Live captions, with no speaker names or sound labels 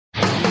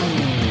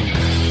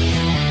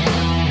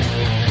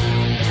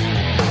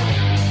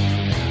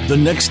The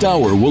next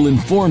hour will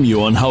inform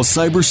you on how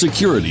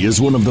cybersecurity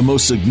is one of the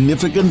most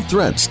significant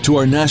threats to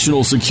our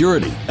national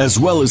security, as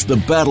well as the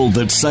battle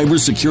that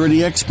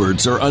cybersecurity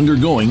experts are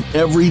undergoing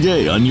every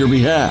day on your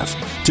behalf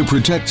to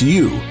protect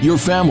you, your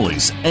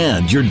families,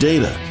 and your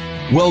data.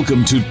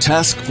 Welcome to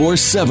Task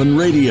Force 7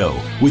 Radio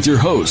with your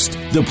host,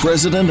 the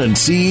President and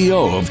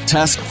CEO of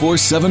Task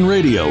Force 7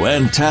 Radio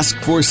and Task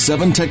Force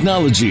 7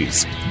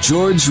 Technologies,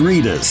 George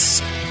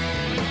Reedus.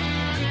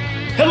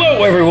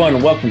 Hello,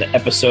 everyone. Welcome to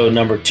episode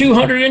number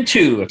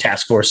 202 of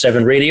Task Force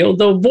 7 Radio,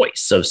 the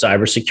voice of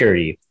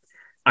cybersecurity.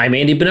 I'm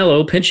Andy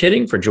Bonillo, pinch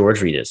hitting for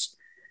George Reedus.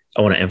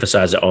 I want to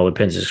emphasize that all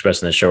opinions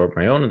expressed in the show are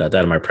my own and not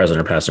that of my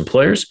present or past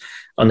employers.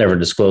 I'll never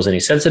disclose any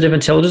sensitive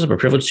intelligence or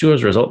privilege to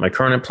as a result of my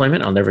current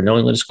employment. I'll never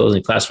knowingly disclose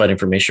any classified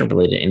information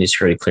related to any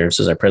security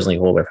clearances I presently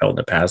hold or have held in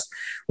the past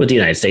with the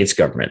United States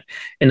government.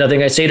 And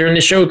nothing I say during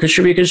this show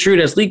should be construed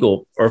as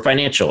legal or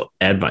financial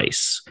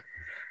advice.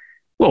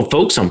 Well,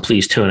 folks, I'm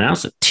pleased to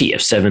announce that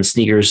TF7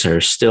 sneakers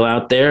are still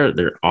out there.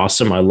 They're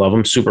awesome. I love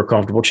them. Super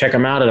comfortable. Check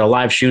them out at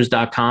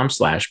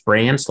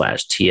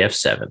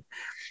aliveshoes.com/brand/TF7.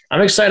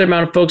 I'm excited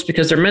about it, folks,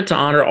 because they're meant to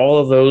honor all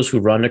of those who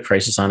run a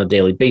crisis on a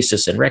daily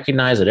basis and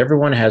recognize that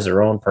everyone has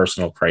their own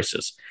personal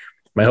crisis.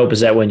 My hope is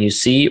that when you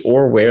see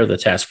or wear the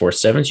Task Force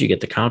 7s, you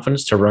get the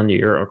confidence to run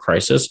your own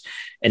crisis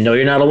and know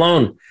you're not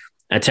alone.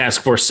 At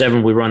Task Force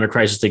 7, we run a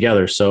crisis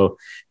together. So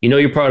you know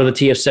you're part of the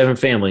TF7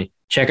 family.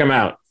 Check them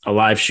out.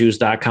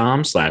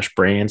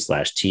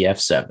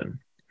 aliveshoes.com/brand/TF7.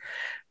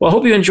 Well, I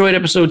hope you enjoyed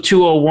episode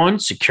 201,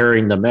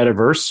 Securing the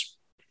Metaverse.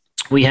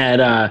 We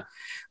had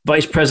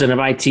Vice President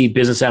of IT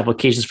Business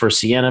Applications for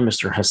Ciena,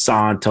 Mr.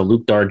 Hassan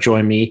Talukdar,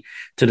 join me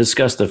to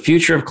discuss the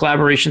future of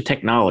collaboration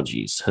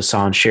technologies.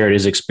 Hassan shared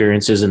his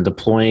experiences in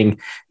deploying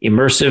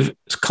immersive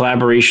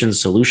collaboration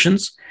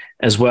solutions,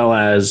 as well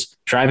as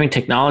driving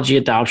technology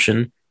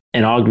adoption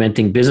and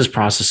augmenting business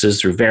processes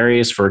through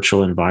various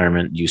virtual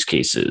environment use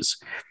cases.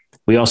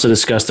 We also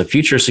discussed the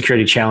future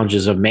security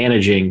challenges of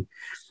managing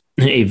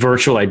a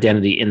virtual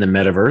identity in the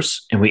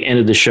metaverse. And we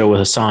ended the show with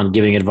Hassan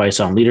giving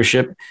advice on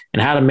leadership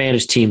and how to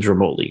manage teams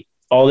remotely.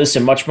 All this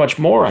and much, much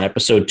more on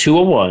episode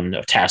 201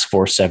 of Task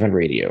Force 7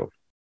 Radio.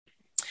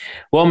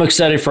 Well, I'm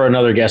excited for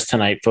another guest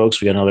tonight, folks.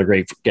 We got another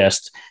great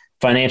guest.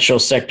 Financial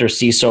Sector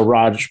CISO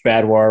Raj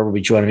Badhwar will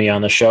be joining me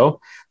on the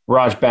show.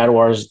 Raj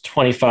Badhwar's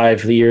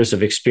 25 years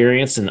of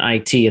experience in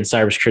IT and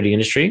cybersecurity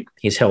industry.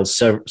 He's held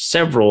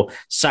several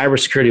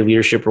cybersecurity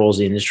leadership roles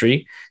in the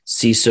industry.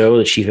 CISO,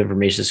 the Chief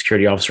Information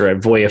Security Officer at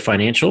Voya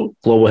Financial,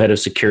 Global Head of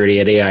Security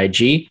at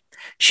AIG,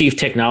 Chief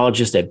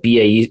Technologist at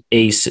BAE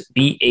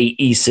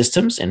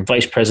Systems, and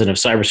Vice President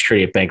of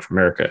Cybersecurity at Bank of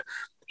America.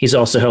 He's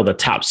also held a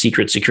top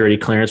secret security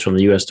clearance from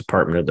the U.S.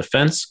 Department of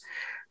Defense.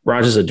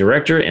 Raj is a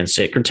director and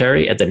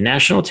secretary at the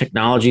National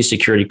Technology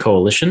Security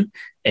Coalition,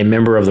 a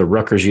member of the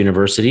Rutgers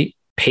University,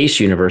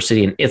 Pace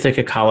University, and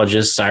Ithaca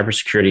College's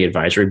cybersecurity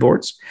advisory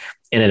boards,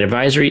 and an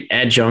advisory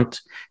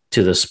adjunct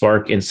to the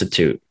Spark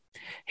Institute.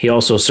 He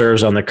also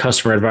serves on the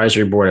customer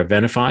advisory board of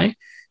Venafi,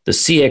 the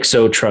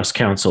CXO Trust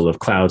Council of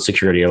Cloud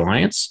Security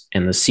Alliance,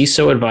 and the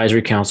CISO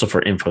Advisory Council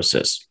for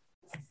Infosys.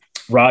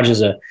 Raj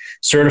is a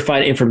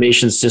certified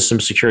information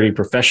systems security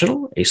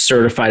professional, a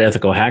certified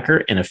ethical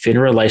hacker, and a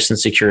FINRA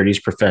licensed securities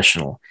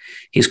professional.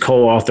 He's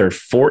co-authored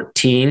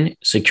 14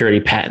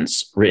 security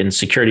patents, written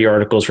security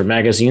articles for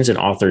magazines, and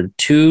authored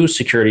 2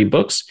 security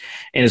books,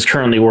 and is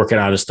currently working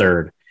on his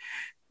third.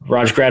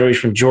 Raj graduated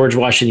from George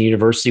Washington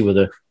University with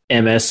a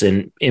MS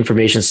in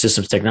Information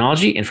Systems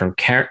Technology and from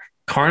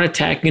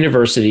Carnegie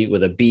University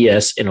with a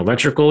BS in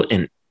Electrical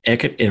and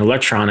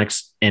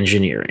Electronics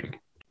Engineering.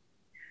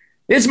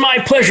 It's my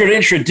pleasure to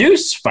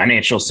introduce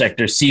Financial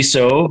Sector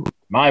CISO,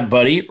 my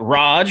buddy,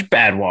 Raj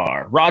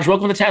Badhwar. Raj,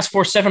 welcome to Task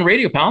Force 7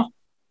 Radio, pal.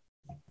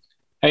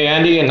 Hey,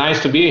 Andy,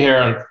 nice to be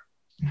here.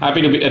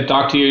 Happy to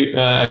talk to you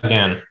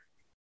again.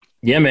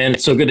 Yeah, man,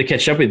 it's so good to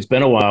catch up with you. It's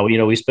been a while. You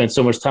know, we spent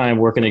so much time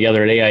working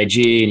together at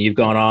AIG, and you've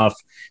gone off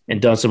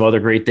and done some other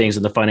great things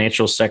in the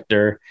financial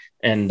sector.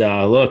 And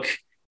look,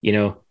 you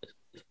know,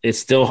 it's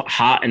still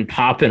hot and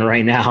popping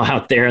right now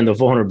out there in the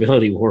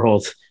vulnerability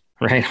world.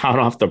 Right, hot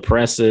off the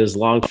presses.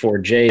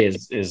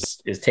 Log4J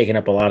is taking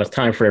up a lot of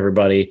time for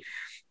everybody.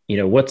 You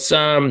know, what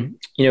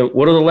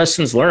are the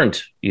lessons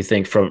learned, you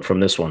think, from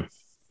this one?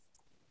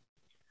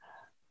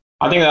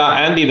 I think,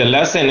 Andy, the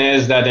lesson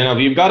is that,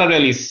 we've got to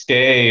really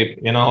stay,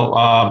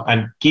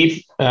 and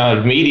keep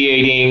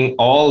remediating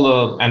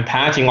and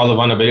patching all the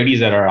vulnerabilities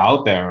that are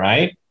out there,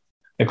 right?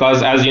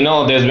 Because as you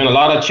know, there's been a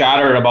lot of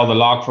chatter about the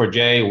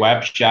Log4J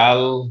web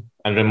shell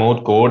and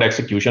remote code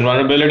execution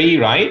vulnerability,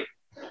 right?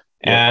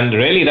 And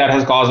really, that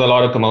has caused a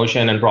lot of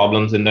commotion and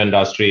problems in the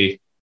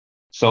industry.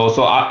 So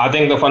I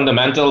think the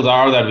fundamentals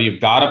are that we've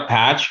got to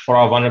patch for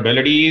our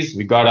vulnerabilities.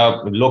 We've got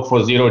to look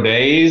for 0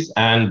 days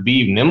and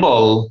be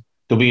nimble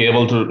to be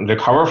able to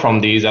recover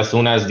from these as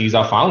soon as these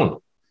are found.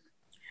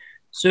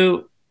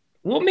 So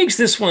what makes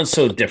this one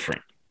so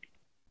different?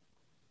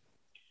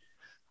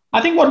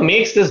 I think what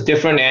makes this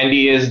different,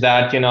 Andy, is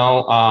that,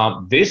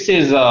 this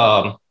is,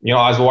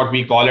 as what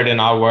we call it in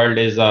our world,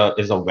 is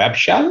a web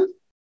shell.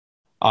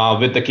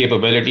 with the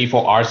capability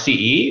for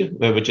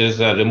RCE, which is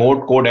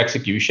remote code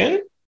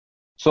execution.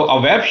 So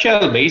a web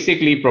shell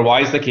basically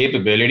provides the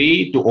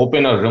capability to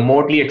open a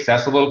remotely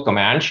accessible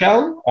command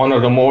shell on a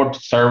remote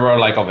server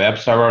like a web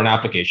server, an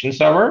application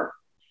server.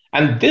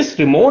 And this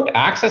remote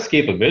access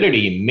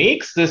capability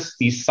makes this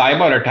the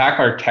cyber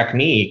attacker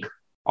technique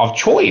of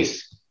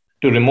choice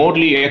to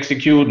remotely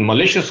execute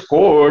malicious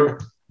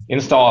code,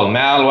 install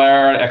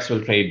malware,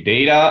 exfiltrate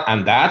data,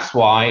 and that's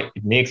why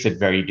it makes it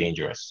very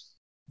dangerous.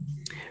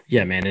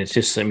 Yeah, man, it's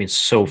just, I mean, it's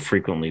so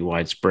frequently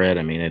widespread.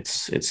 I mean,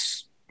 it's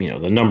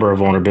the number of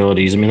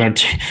vulnerabilities. I mean,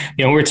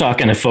 we're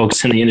talking to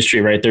folks in the industry,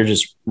 right? They're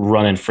just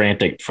running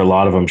frantic for a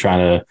lot of them trying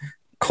to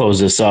close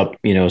this up,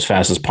 as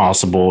fast as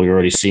possible. You're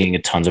already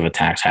seeing tons of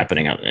attacks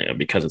happening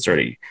because it's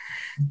already,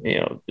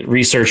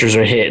 researchers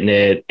are hitting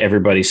it.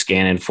 Everybody's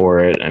scanning for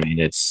it. I mean,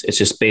 it's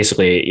just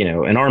basically,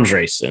 an arms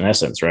race in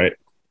essence, right?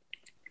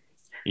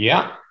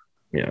 Yeah.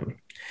 Yeah.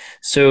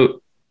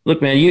 So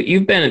look, man,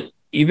 you've been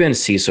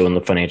CISO in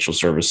the financial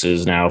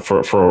services now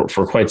for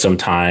quite some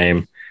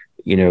time.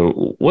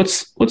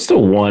 What's the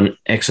one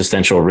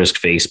existential risk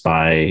faced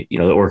by,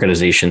 the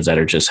organizations that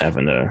are just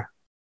having to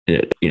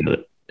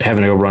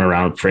go run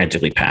around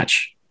frantically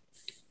patch?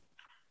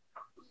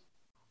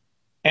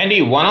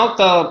 Andy, one of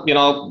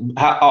the,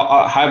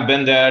 have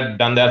been there,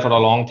 done that for a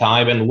long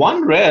time. And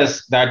one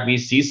risk that we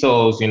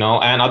CISOs,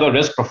 and other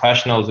risk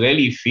professionals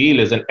really feel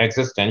is an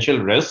existential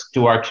risk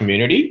to our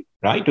community,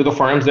 right? To the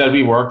firms that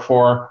we work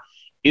for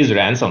is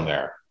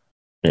ransomware.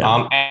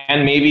 Yeah.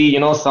 And maybe,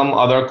 some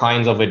other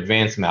kinds of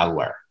advanced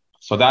malware.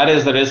 So that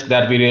is the risk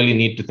that we really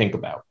need to think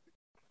about.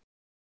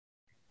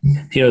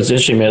 It's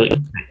interesting, man.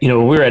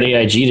 When we were at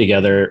AIG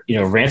together,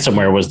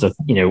 ransomware was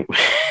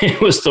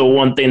it was the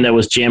one thing that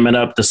was jamming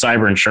up the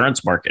cyber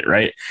insurance market,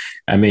 right?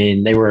 I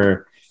mean, they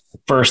were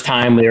first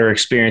time they were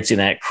experiencing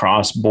that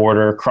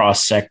cross-border,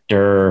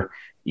 cross-sector,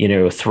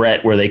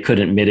 threat where they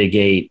couldn't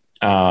mitigate,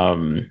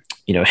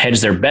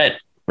 hedge their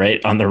bet,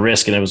 right, on the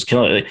risk, and it was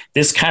killing.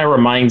 This kind of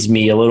reminds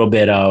me a little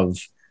bit of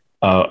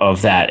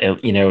that,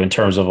 in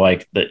terms of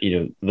like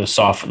the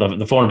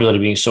vulnerability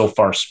being so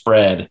far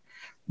spread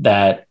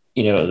that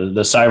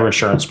the cyber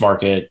insurance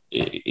market,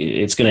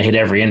 it's going to hit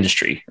every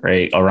industry,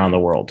 right, around the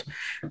world.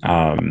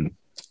 How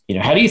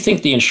do you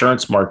think the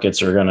insurance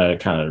markets are going to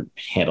kind of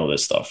handle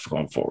this stuff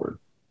going forward?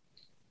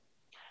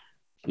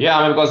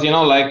 Yeah, because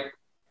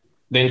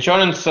the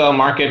insurance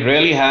market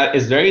really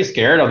is very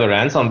scared of the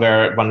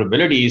ransomware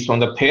vulnerabilities from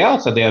the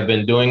payouts that they have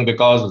been doing,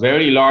 because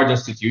very large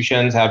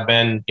institutions have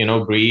been,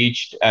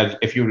 breached, as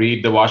if you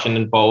read the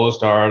Washington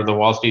Post or the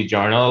Wall Street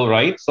Journal,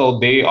 right? So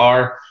they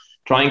are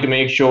trying to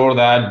make sure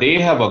that they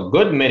have a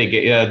good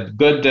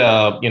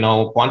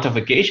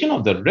quantification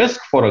of the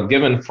risk for a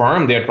given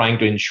firm they're trying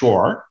to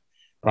insure,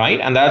 right?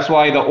 And that's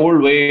why the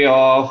old way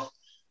of,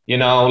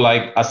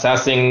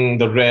 assessing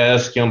the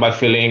risk, by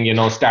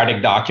filling,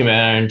 static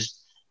documents,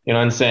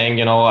 and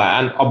saying,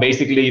 and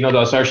basically,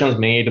 the assertions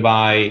made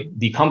by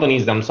the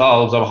companies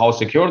themselves of how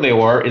secure they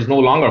were is no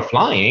longer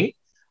flying.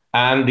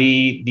 And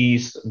the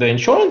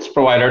insurance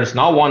providers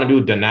now want to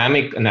do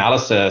dynamic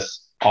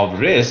analysis of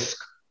risk,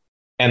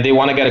 and they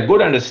want to get a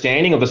good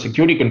understanding of the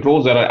security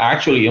controls that are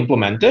actually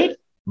implemented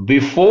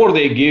before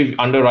they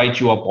underwrite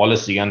you a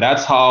policy. And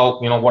that's how,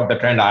 what the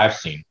trend I've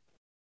seen.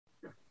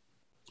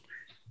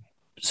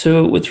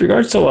 So with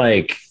regards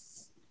to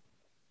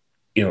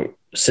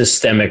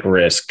systemic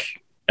risk,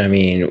 I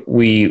mean,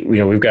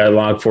 we've got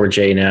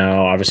Log4J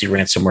now. Obviously,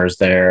 ransomware is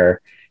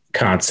there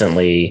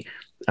constantly.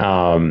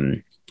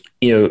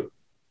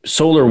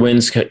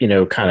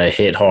 SolarWinds, kind of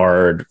hit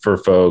hard for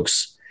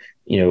folks.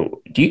 Do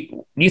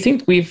you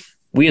think we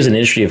as an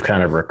industry have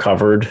kind of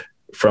recovered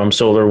from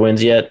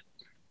SolarWinds yet?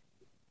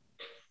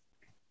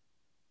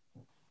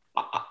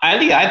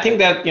 Andy, I think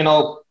that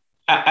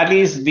at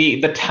least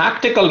the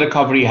tactical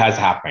recovery has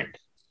happened,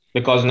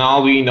 because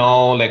now we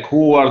know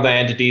who are the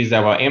entities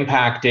that were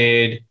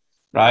impacted.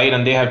 Right.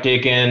 And they have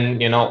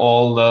taken,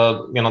 all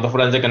the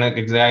forensic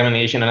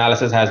examination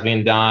analysis has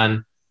been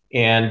done,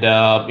 and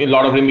a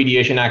lot of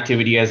remediation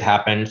activity has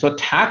happened. So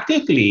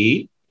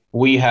tactically,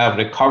 we have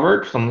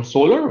recovered from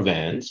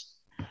SolarWinds.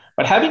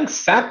 But having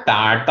said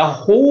that, the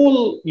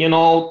whole,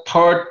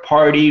 third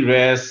party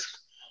risk,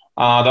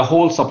 the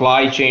whole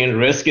supply chain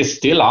risk is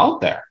still out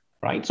there.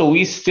 Right. So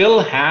we still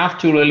have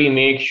to really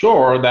make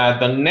sure that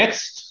the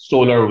next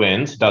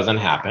SolarWinds doesn't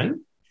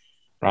happen.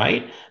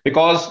 Right?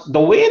 Because the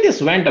way this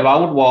went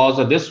about was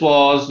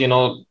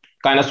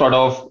kind of sort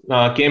of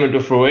came into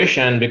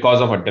fruition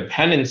because of a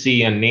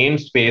dependency and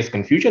namespace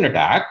confusion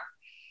attack,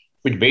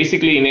 which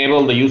basically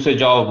enabled the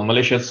usage of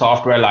malicious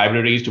software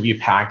libraries to be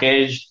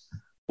packaged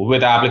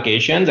with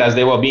applications as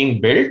they were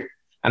being built.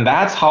 And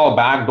that's how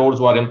backdoors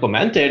were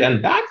implemented.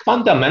 And that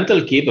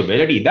fundamental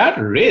capability, that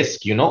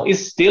risk,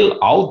 is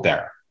still out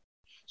there.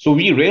 So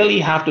we really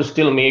have to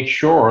still make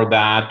sure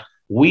that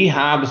we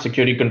have the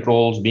security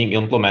controls being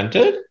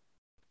implemented,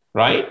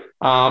 right?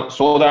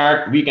 So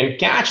that we can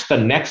catch the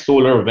next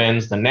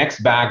SolarWinds, the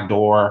next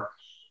backdoor,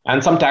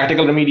 And some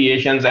tactical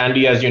remediations,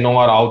 Andy, as you know,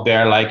 are out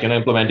there, like,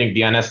 implementing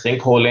DNS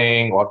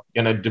sinkholing, or,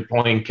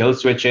 deploying kill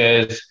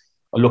switches,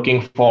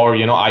 looking for,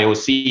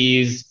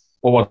 IOCs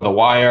over the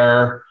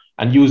wire,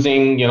 and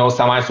using,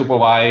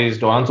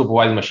 semi-supervised or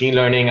unsupervised machine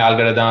learning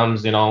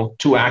algorithms,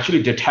 to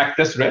actually detect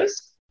this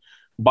risk.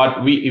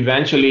 But we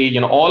eventually,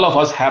 all of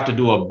us have to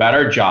do a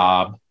better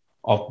job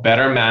of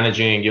better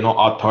managing,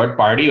 our third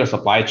party or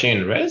supply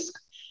chain risk.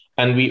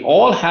 And we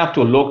all have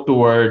to look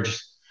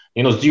towards,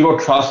 zero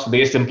trust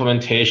based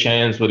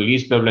implementations with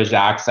least privileged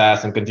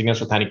access and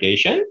continuous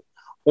authentication.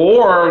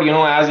 Or,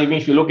 as even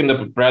if you look in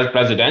the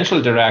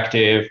presidential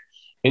directive,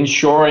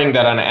 ensuring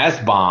that an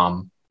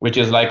SBOM, which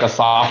is like a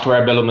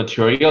software bill of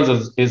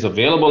materials, is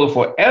available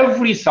for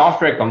every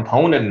software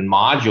component and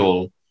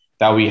module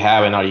that we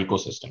have in our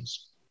ecosystems.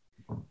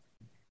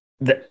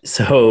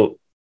 So,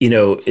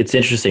 it's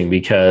interesting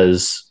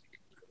because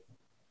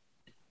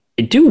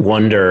I do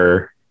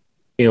wonder,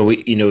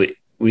 we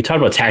talked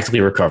about tactically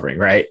recovering,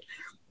 right?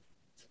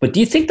 But do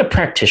you think the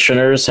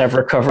practitioners have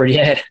recovered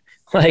yet?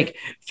 Like,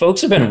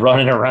 folks have been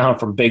running around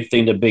from big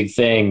thing to big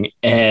thing,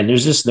 and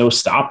there's just no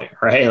stopping,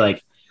 right?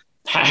 Like,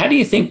 how do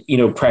you think,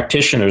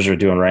 practitioners are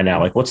doing right now?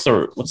 Like, what's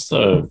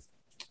the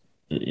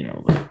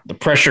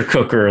pressure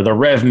cooker, the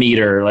rev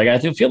meter? Like, I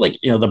feel like,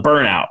 the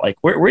burnout, like,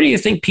 where do you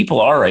think people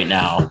are right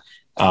now?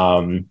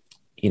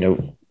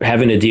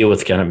 Having to deal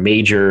with kind of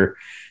major,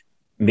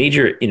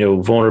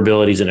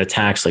 vulnerabilities and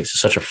attacks, like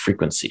such a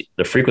frequency.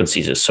 The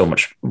frequencies is so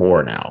much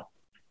more now.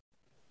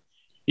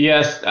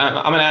 Yes,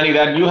 Andy,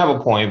 that you have a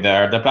point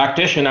there. The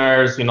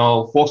practitioners,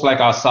 folks like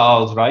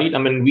ourselves, right?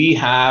 we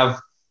have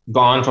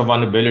gone from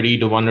vulnerability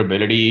to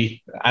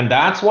vulnerability, and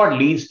that's what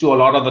leads to a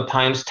lot of the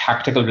times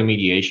tactical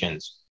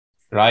remediations,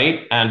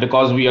 right? And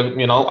because we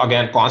are,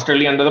 again,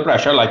 constantly under the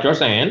pressure, like you're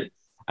saying,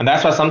 and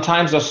that's why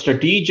sometimes the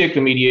strategic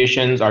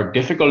remediations are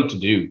difficult to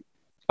do.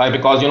 Like,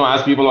 because,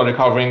 as people are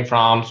recovering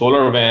from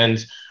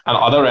SolarWinds and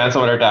other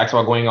ransomware attacks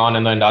are going on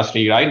in the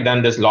industry, right?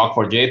 Then this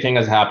Log4J thing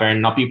has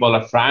happened. Now people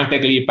are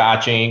frantically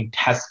patching,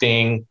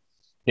 testing,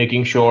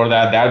 making sure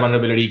that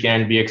vulnerability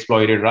can be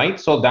exploited, right?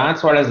 So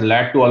that's what has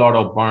led to a lot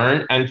of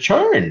burn and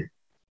churn,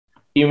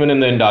 even in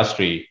the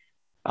industry.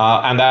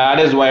 And that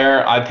is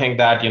where I think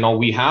that,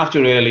 we have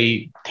to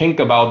really think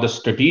about the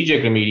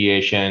strategic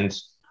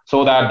remediations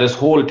so that this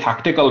whole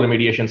tactical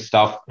remediation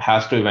stuff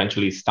has to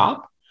eventually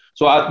stop.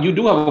 So you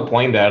do have a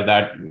point there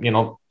that,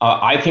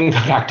 I think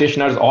the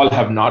practitioners all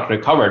have not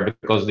recovered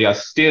because they are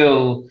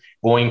still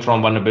going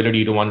from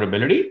vulnerability to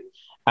vulnerability.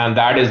 And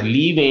that is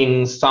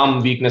leaving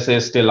some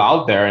weaknesses still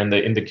out there in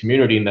the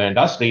community, in the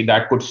industry,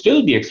 that could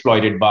still be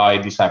exploited by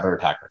the cyber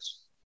attackers.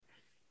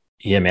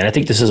 Yeah, man, I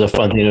think this is a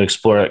fun thing to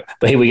explore.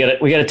 But hey, we got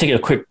to take a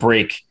quick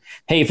break.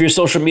 Hey, if you're a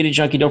social media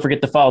junkie, don't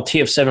forget to follow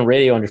TF7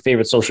 Radio on your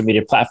favorite social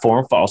media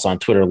platform. Follow us on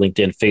Twitter,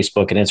 LinkedIn,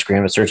 Facebook, and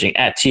Instagram by searching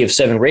at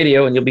TF7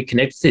 Radio, and you'll be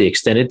connected to the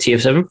extended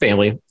TF7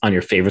 family on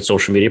your favorite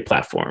social media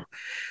platform.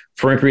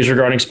 For inquiries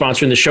regarding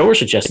sponsoring the show or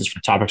suggestions for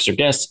topics or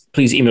guests,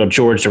 please email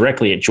George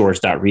directly at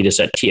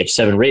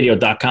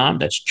george.reedus@tf7radio.com.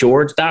 That's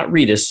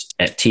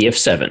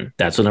george.reedus@tf7.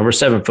 That's the number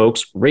 7,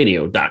 folks,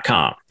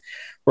 radio.com.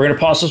 We're going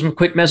to pause some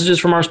quick messages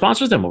from our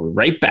sponsors, then we'll be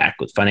right back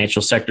with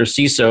Financial Sector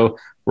CISO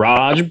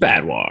Raj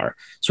Badhwar.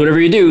 So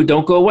whatever you do,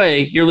 don't go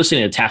away. You're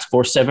listening to Task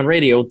Force 7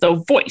 Radio, the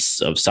voice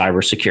of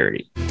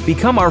cybersecurity.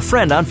 Become our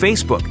friend on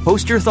Facebook.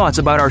 Post your thoughts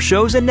about our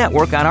shows and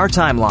network on our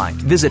timeline.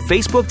 Visit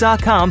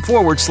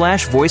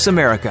facebook.com/Voice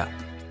America.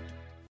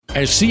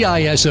 As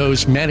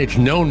CISOs manage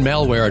known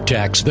malware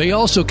attacks, they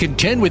also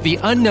contend with the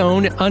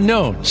unknown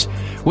unknowns.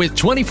 With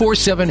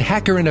 24/7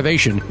 hacker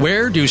innovation,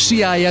 where do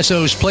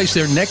CISOs place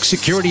their next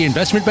security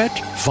investment bet?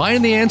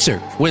 Find the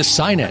answer with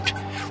SINET.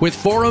 With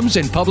forums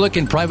and public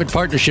and private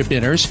partnership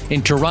dinners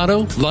in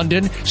Toronto,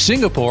 London,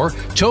 Singapore,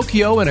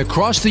 Tokyo, and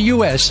across the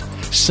U.S.,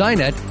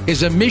 SINET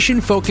is a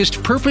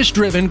mission-focused,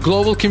 purpose-driven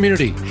global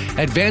community,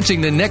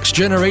 advancing the next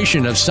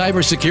generation of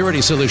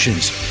cybersecurity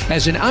solutions.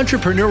 As an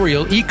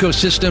entrepreneurial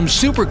ecosystem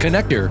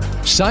superconnector,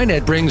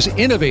 SINET brings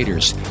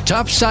innovators,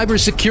 top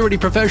cybersecurity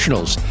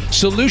professionals,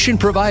 solution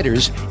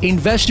providers,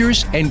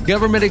 investors, and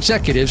government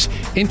executives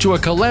into a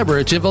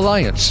collaborative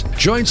alliance.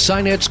 Join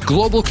SINET's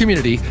global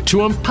community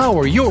to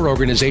empower your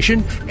organization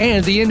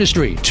and the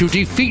industry to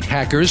defeat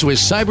hackers with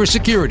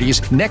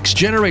cybersecurity's next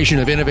generation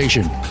of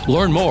innovation.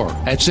 Learn more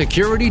at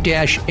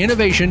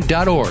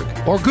security-innovation.org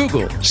or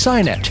Google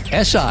SINET,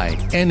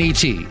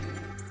 SINET.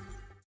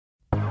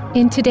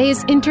 In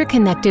today's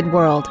interconnected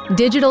world,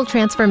 digital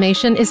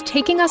transformation is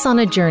taking us on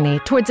a journey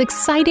towards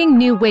exciting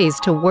new ways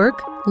to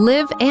work,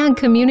 live, and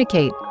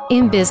communicate.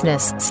 In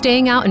business,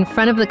 staying out in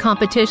front of the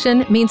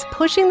competition means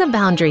pushing the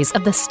boundaries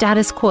of the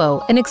status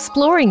quo and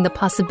exploring the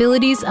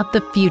possibilities of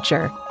the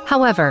future.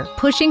 However,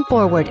 pushing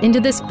forward into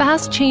this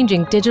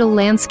fast-changing digital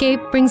landscape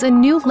brings a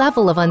new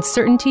level of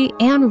uncertainty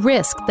and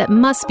risk that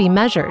must be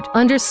measured,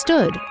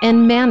 understood,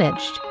 and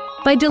managed.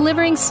 By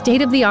delivering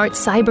state-of-the-art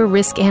cyber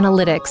risk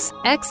analytics,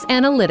 X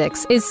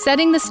Analytics is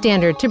setting the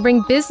standard to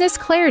bring business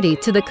clarity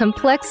to the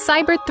complex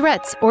cyber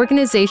threats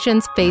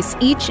organizations face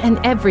each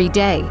and every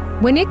day.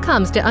 When it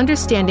comes to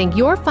understanding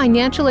your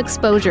financial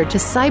exposure to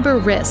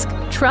cyber risk,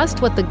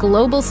 trust what the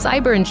global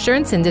cyber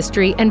insurance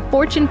industry and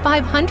Fortune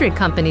 500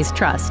 companies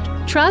trust.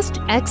 Trust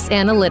X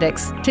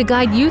Analytics to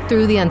guide you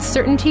through the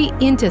uncertainty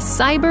into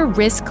cyber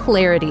risk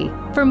clarity.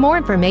 For more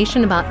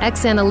information about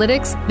X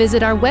Analytics,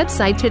 visit our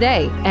website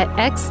today at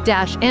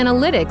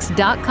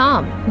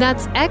x-analytics.com.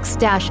 That's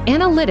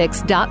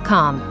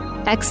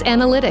x-analytics.com. X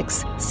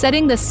Analytics,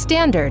 setting the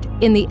standard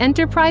in the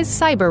enterprise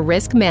cyber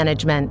risk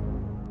management.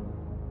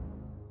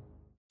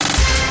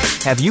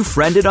 Have you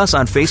friended us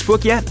on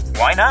Facebook yet?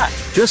 Why not?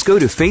 Just go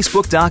to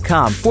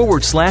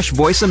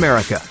facebook.com/Voice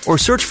America or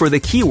search for the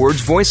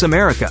keywords Voice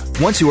America.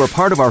 Once you are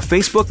part of our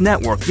Facebook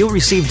network, you'll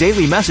receive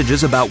daily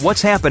messages about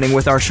what's happening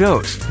with our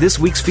shows, this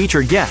week's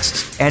featured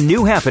guests, and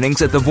new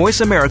happenings at the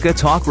Voice America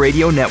Talk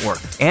Radio Network.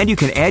 And you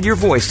can add your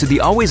voice to the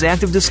always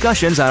active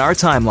discussions on our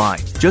timeline.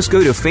 Just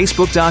go to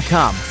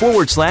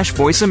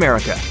facebook.com/Voice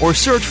America or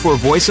search for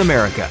Voice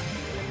America.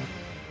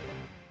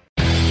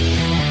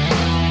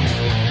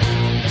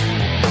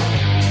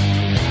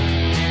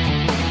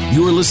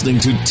 You're listening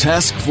to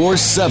Task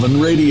Force 7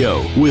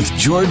 Radio with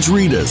George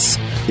Reedus.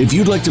 If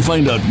you'd like to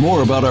find out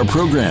more about our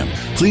program,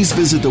 please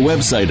visit the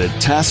website at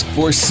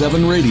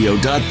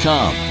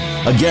taskforce7radio.com.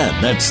 Again,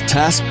 that's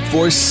Task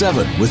Force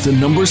 7 with the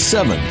number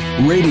 7,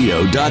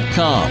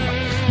 radio.com.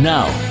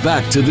 Now,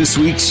 back to this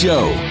week's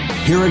show.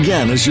 Here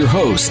again is your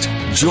host,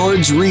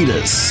 George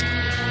Reedus.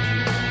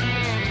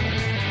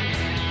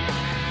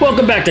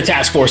 Welcome back to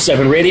Task Force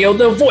 7 Radio,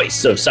 the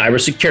voice of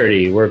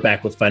cybersecurity. We're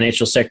back with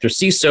Financial Sector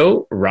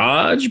CISO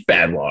Raj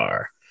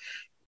Badhwar.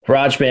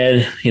 Raj,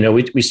 man,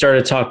 we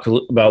started to talk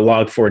about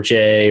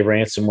Log4J,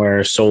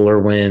 ransomware,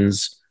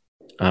 SolarWinds.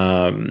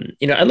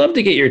 I'd love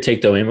to get your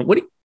take, though, man.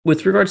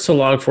 With regards to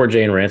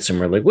Log4j and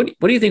ransomware, what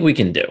do you think we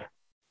can do?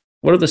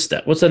 What are the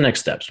steps? What's the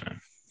next steps,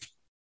 man?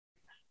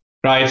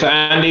 Right. So,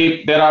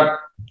 Andy,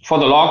 for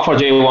the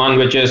Log4j one,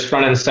 which is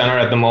front and center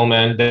at the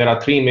moment, there are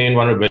three main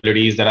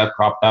vulnerabilities that have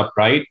cropped up,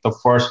 right? The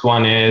first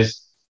one is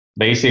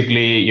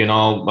basically, the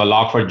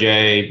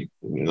Log4j,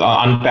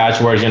 the unpatched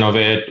version of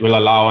it will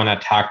allow an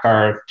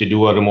attacker to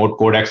do a remote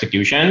code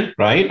execution,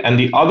 right? And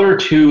the other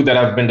two that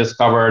have been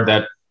discovered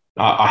that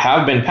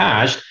have been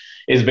patched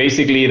is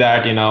basically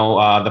that,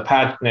 the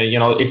patch,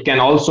 it can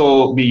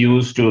also be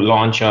used to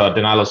launch a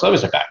denial of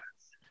service attack.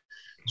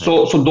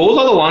 So those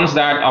are the ones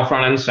that are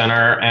front and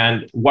center.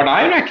 And what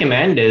I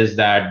recommend is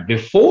that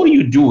before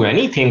you do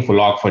anything for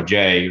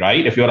Log4j,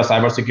 right, if you're a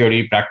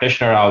cybersecurity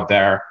practitioner out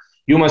there,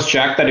 you must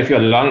check that if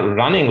you're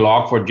running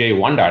Log4j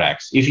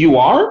 1.x. If you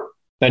are,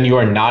 then you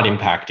are not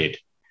impacted.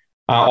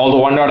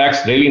 Although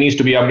 1.x really needs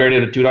to be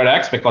upgraded to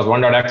 2.x because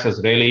 1.x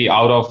is really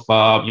out of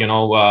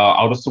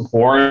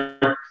support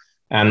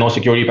and no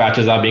security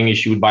patches are being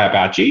issued by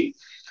Apache.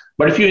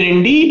 But if you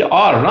indeed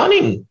are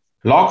running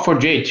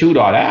Log4j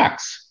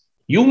 2.x,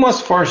 you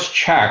must first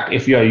check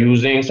if you are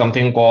using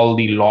something called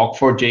the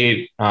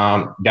Log4j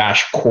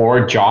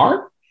 -core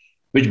jar,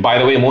 which, by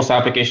the way, most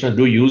applications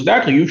do use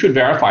that. So you should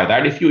verify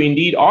that. If you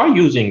indeed are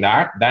using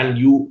that, then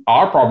you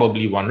are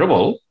probably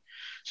vulnerable.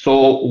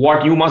 So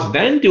what you must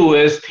then do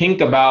is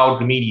think about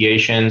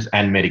remediations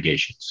and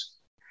mitigations.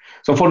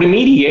 So for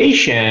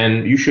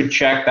remediation, you should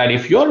check that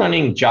if you're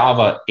running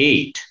Java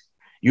 8,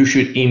 you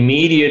should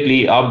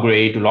immediately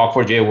upgrade to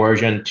Log4j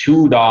version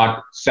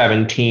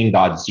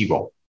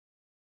 2.17.0.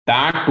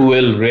 That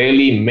will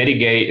really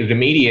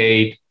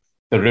remediate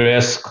the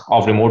risk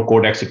of remote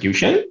code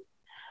execution.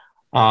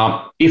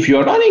 If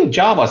you're running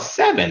Java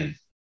 7,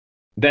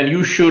 then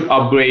you should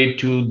upgrade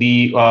to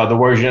the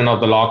version of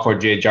the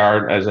Log4j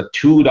jar as a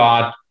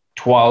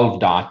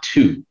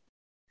 2.12.2.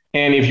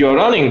 And if you're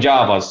running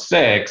Java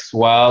 6,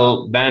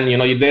 well, then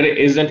there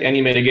isn't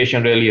any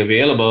mitigation really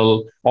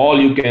available.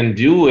 All you can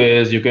do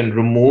is you can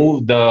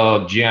remove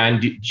the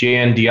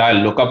JNDI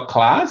lookup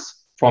class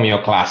from your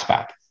class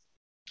path.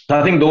 So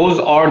I think those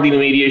are the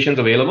remediations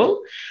available.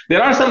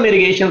 There are some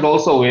mitigations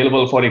also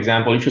available. For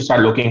example, you should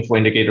start looking for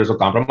indicators of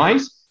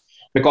compromise,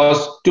 because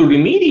to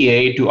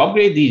remediate, to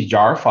upgrade these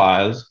jar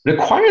files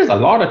requires a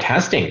lot of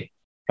testing,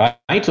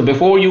 right? So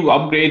before you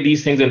upgrade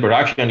these things in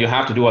production, you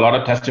have to do a lot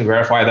of testing,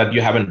 verify that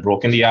you haven't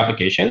broken the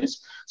applications.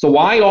 So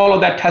while all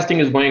of that testing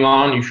is going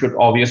on, you should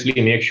obviously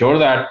make sure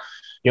that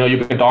you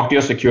can talk to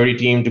your security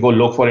team to go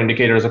look for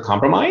indicators of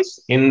compromise,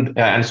 and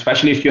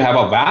especially if you have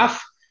a WAF.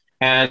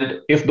 And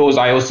if those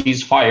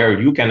IOCs fire,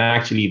 you can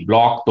actually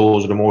block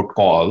those remote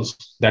calls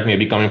that may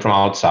be coming from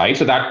outside.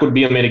 So that could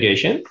be a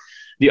mitigation.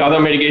 The other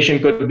mitigation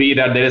could be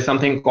that there is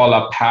something called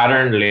a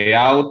pattern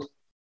layout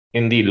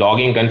in the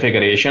logging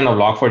configuration of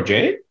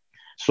Log4j.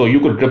 So you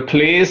could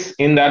replace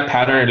in that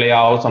pattern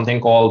layout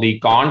something called the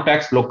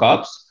context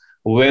lookups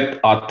with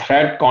a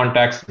thread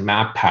context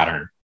map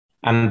pattern.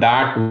 And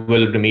that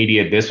will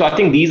remediate this. So I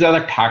think these are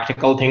the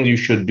tactical things you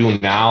should do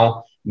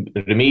now.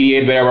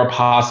 Remediate wherever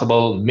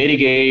possible,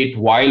 mitigate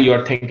while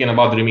you're thinking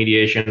about the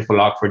remediation for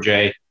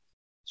Log4j.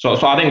 So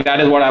I think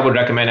that is what I would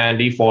recommend,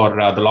 Andy, for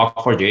the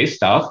Log4j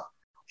stuff.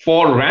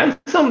 For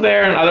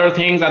ransomware and other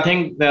things, I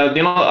think that,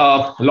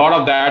 a lot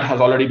of that has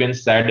already been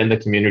said in the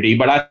community.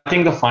 But I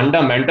think the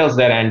fundamentals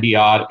there, Andy,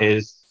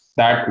 is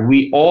that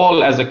we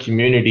all as a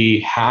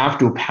community have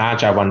to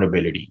patch our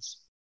vulnerabilities,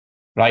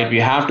 right? We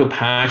have to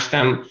patch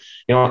them,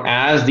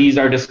 as these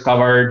are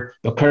discovered,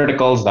 the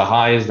criticals, the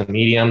highs, the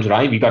mediums,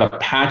 right? We got to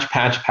patch.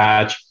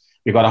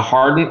 We got to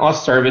harden our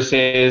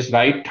services,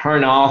 right?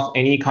 Turn off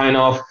any kind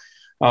of,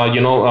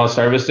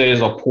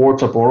 services or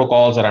ports or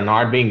protocols that are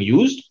not being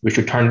used. We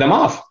should turn them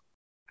off.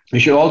 We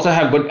should also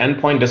have good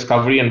endpoint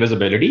discovery and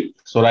visibility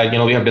so that,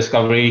 we have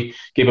discovery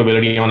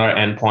capability on our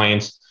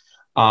endpoints.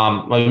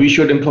 We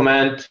should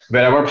implement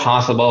wherever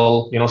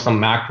possible, some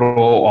macro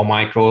or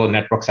micro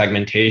network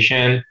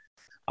segmentation.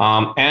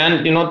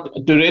 And,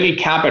 to really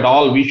cap it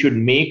all, we should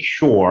make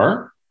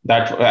sure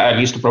that, at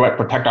least to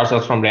protect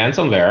ourselves from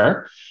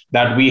ransomware,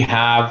 that we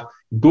have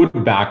good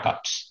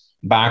backups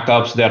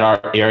that are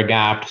air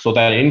gapped, so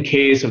that in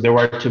case if there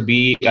were to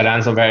be a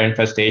ransomware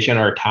infestation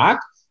or attack,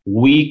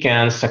 we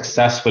can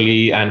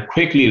successfully and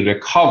quickly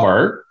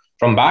recover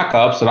from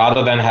backups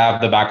rather than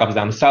have the backups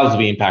themselves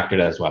be impacted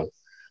as well.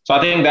 So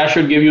I think that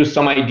should give you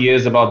some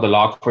ideas about the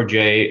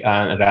Log4j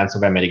and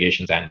ransomware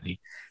mitigations, Andy.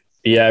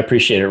 Yeah, I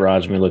appreciate it,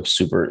 Raj. I mean, look,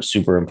 super,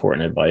 super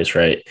important advice,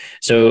 right?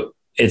 So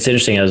it's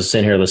interesting. I was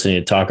sitting here listening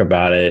to talk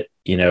about it.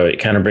 It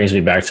kind of brings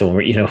me back to when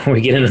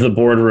we get into the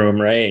boardroom,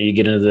 right?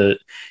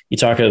 You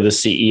talk to the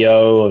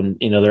CEO and,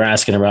 they're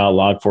asking about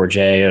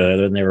Log4j, or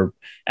then they were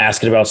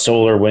asking about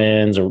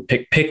SolarWinds, or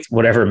pick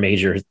whatever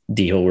major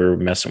deal we're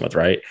messing with,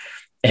 right?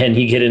 And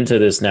you get into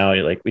this now,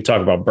 we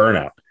talk about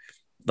burnout.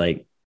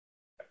 Like,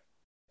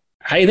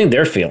 how do you think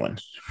they're feeling,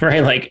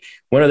 right? Like,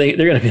 when are they're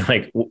going to be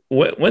like,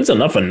 when's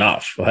enough?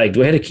 Like,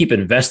 do I have to keep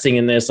investing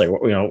in this? Like,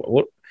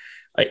 what?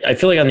 I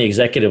feel like on the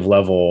executive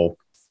level,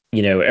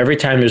 every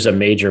time there's a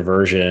major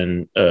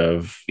version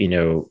of,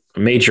 a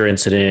major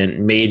incident,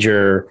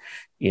 major,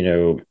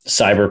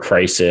 cyber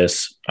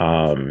crisis,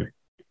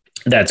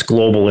 that's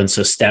global and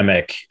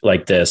systemic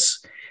like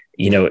this,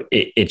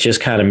 it just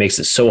kind of makes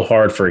it so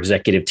hard for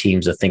executive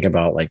teams to think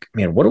about, like,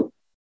 man,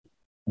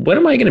 what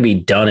am I going to be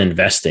done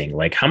investing?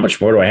 Like, how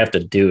much more do I have to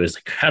do? Is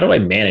like, how do I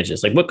manage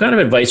this? Like, what kind of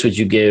advice would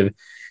you give,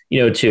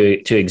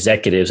 to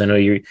executives? I know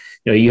you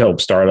help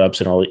startups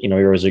and all,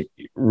 you're always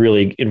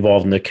really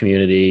involved in the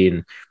community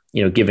and,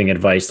 giving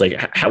advice.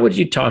 Like, how would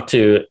you talk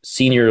to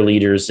senior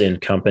leaders in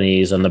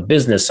companies on the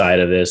business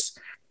side of this,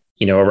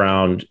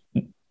 around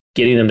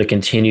getting them to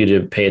continue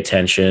to pay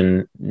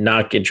attention,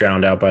 not get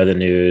drowned out by the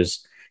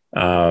news,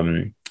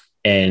 and,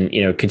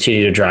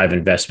 continue to drive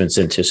investments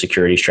into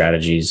security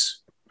strategies?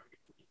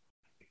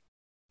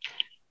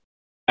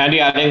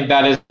 Andy, I think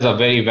that is a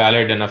very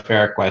valid and a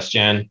fair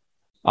question.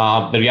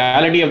 The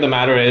reality of the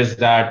matter is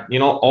that,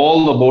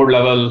 all the board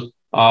level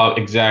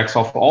execs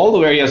of all the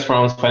various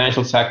firms,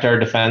 financial sector,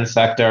 defense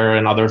sector,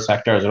 and other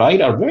sectors, right,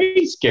 are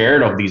very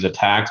scared of these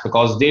attacks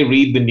because they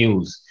read the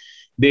news.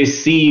 They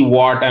see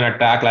what an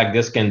attack like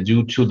this can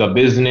do to the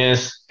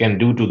business, can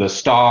do to the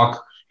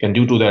stock, can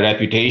do to their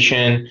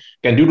reputation,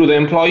 can do to the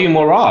employee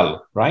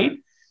morale, right?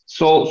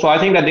 So I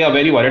think that they are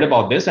very worried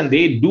about this, and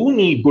they do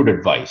need good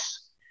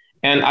advice.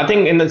 And I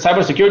think in the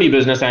cybersecurity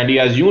business, Andy,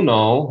 as you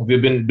know,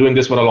 we've been doing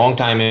this for a long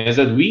time, is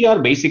that we are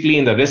basically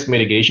in the risk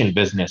mitigation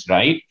business,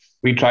 right?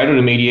 We try to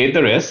remediate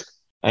the risk.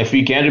 If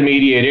we can't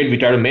remediate it, we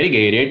try to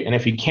mitigate it. And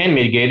if we can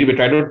mitigate it, we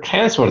try to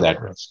transfer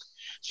that risk.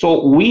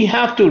 So we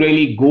have to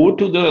really go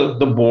to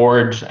the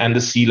boards and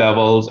the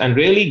C-levels and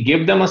really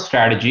give them a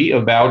strategy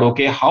about,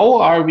 okay, how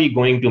are we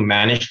going to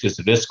manage this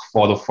risk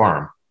for the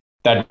firm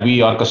that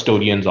we are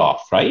custodians of,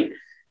 right?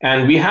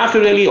 And we have to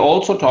really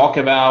also talk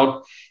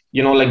about,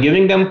 like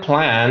giving them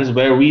plans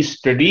where we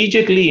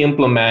strategically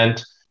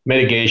implement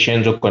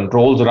mitigations or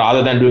controls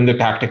rather than doing the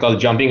tactical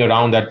jumping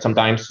around that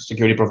sometimes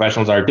security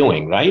professionals are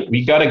doing, right?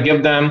 We got to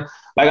give them,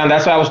 and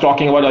that's why I was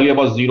talking about earlier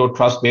about zero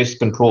trust-based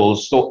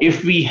controls. So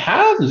if we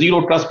have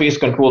zero trust-based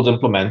controls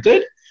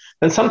implemented,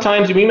 then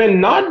sometimes we may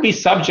not be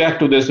subject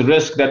to this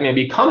risk that may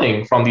be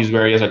coming from these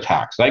various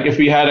attacks. Like if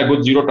we had a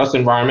good zero trust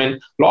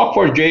environment,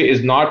 Log4j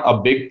is not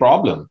a big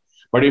problem.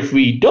 But if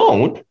we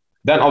don't,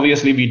 then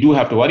obviously we do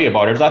have to worry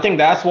about it. So I think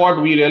that's what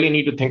we really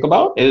need to think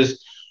about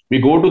is we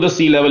go to the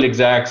C-level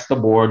execs, the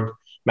board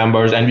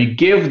members, and we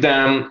give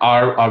them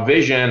our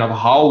vision of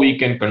how we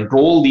can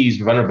control these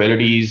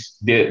vulnerabilities,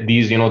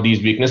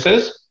 these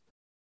weaknesses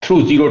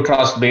through zero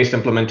trust based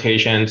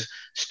implementations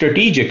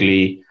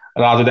strategically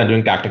rather than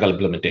doing tactical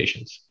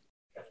implementations.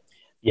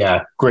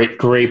 Yeah, great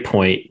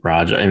point,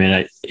 Raj. I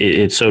mean,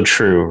 it's so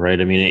true, right?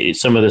 I mean,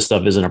 some of this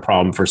stuff isn't a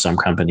problem for some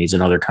companies,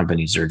 and other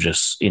companies are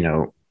just,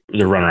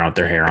 they're running out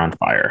their hair on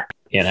fire,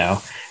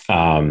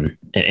 and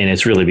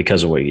it's really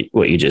because of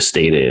what you just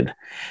stated.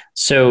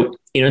 So,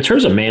 in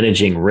terms of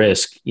managing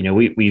risk,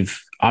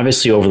 we've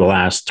obviously over the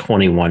last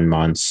 21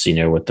 months,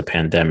 with the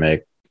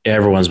pandemic,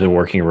 everyone's been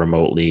working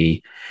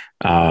remotely.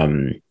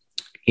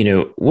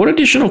 What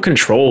additional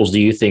controls do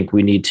you think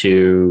we need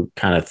to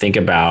kind of think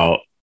about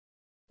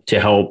to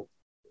help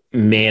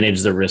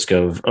manage the risk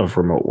of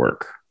remote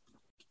work?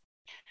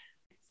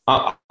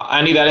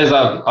 Andy, that is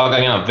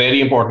again, a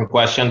very important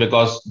question,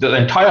 because the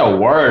entire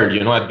world,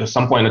 at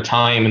some point in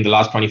time in the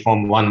last 24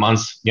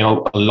 months, a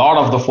lot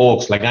of the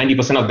folks, like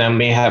 90% of them,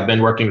 may have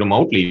been working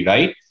remotely,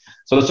 right?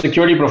 So the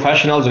security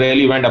professionals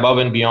really went above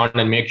and beyond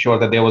and make sure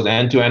that there was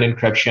end-to-end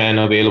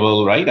encryption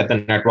available, right, at the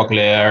network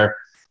layer,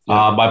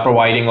 by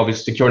providing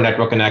obviously secure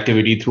network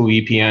connectivity through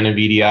VPN and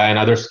VDI and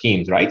other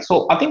schemes, right?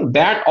 So I think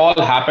that all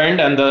happened,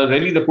 and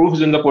really the proof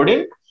is in the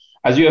pudding.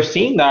 As you have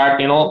seen that,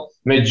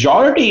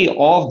 majority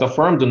of the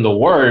firms in the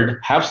world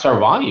have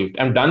survived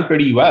and done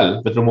pretty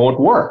well with remote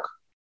work.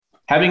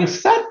 Having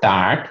said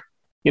that,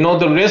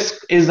 the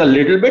risk is a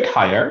little bit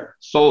higher.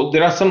 So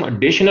there are some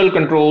additional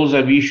controls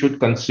that we should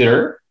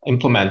consider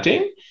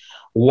implementing.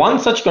 One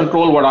such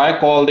control, what I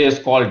call is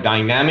called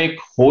dynamic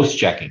host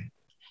checking.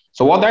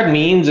 So what that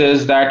means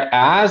is that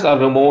as a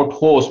remote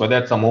host, whether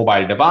it's a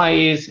mobile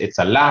device, it's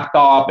a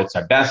laptop, it's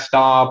a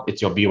desktop,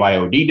 it's your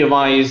BYOD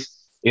device,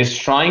 is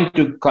trying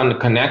to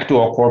connect to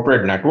a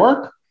corporate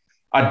network,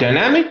 a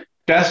dynamic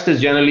test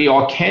is generally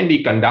or can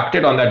be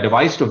conducted on that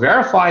device to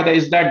verify that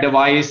is that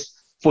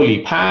device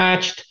fully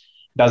patched,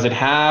 does it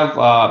have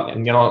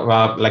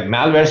like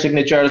malware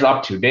signatures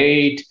up to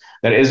date,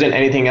 there isn't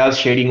anything else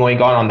shady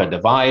going on the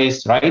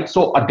device, right?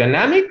 So a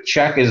dynamic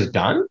check is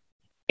done.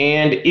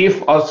 And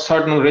if a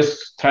certain risk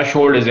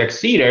threshold is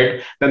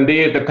exceeded, then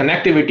the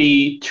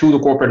connectivity to the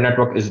corporate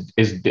network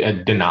is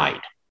denied.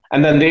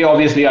 And then they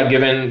obviously are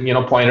given,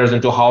 pointers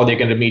into how they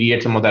can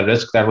remediate some of the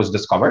risk that was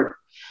discovered.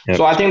 Yep.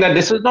 So I think that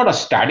this is not a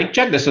static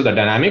check, this is a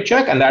dynamic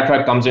check, and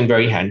that comes in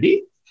very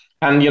handy.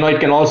 And, it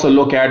can also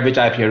look at which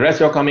IP address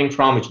you're coming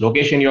from, which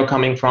location you're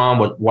coming from,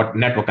 what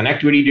network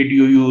connectivity did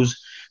you use.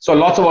 So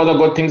lots of other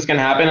good things can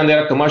happen. And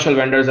there are commercial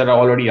vendors that are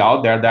already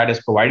out there that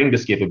is providing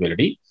this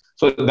capability.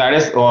 So that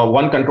is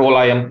one control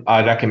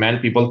I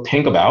recommend people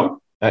think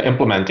about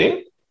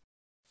implementing.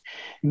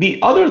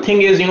 The other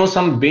thing is,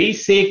 some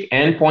basic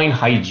endpoint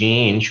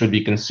hygiene should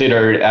be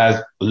considered,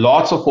 as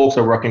lots of folks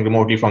are working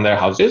remotely from their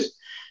houses.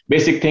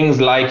 Basic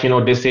things like,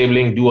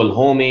 disabling dual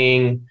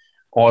homing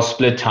or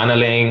split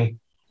tunneling,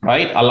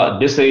 right?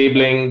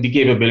 Disabling the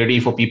capability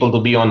for people to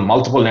be on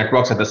multiple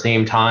networks at the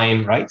same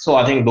time, right? So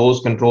I think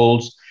those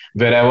controls,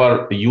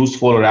 wherever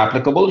useful or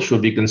applicable,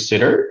 should be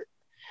considered.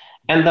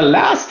 And the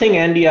last thing,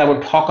 Andy, I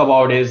would talk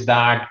about is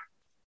that,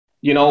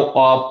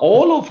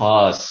 all of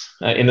us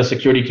in the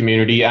security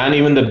community and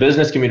even the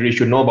business community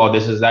should know about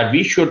this, is that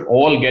we should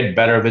all get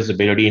better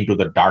visibility into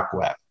the dark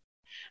web.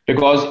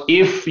 Because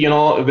if,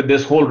 with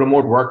this whole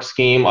remote work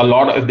scheme,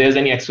 if there's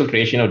any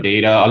exfiltration of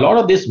data, a lot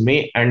of this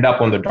may end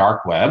up on the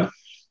dark web.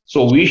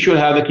 So we should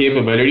have the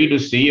capability to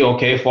see,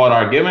 okay, for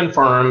our given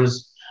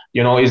firms,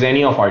 is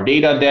any of our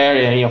data there,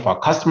 any of our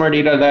customer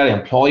data there,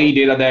 employee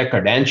data there,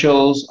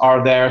 credentials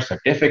are there,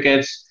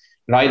 certificates,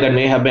 right, that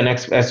may have been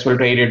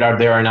exfiltrated are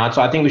there or not.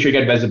 So I think we should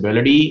get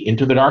visibility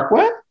into the dark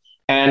web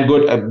and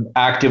good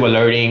active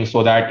alerting,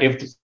 so that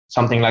if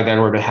something like that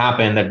were to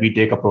happen, that we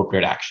take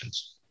appropriate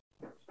actions.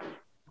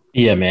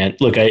 Yeah, man.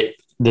 Look,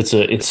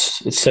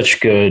 it's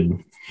such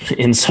good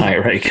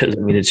insight, right? Because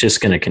it's just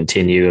going to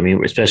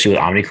continue. Especially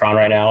with Omicron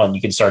right now, and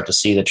you can start to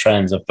see the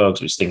trends of folks,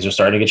 which things are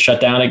starting to get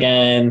shut down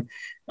again.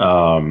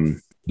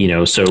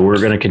 So we're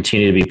going to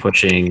continue to be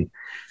pushing.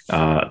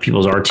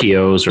 People's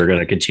RTOs are going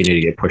to continue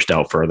to get pushed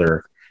out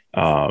further.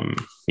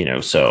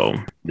 So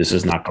this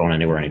is not going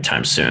anywhere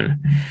anytime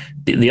soon.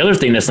 The other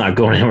thing that's not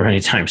going anywhere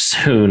anytime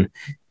soon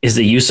is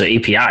the use of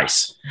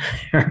APIs,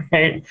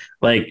 right?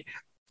 Like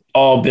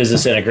all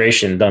business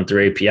integration done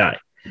through API,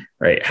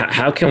 right?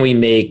 How can we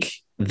make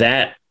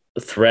that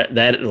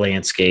that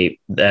landscape,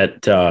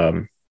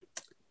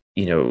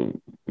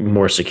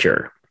 more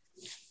secure?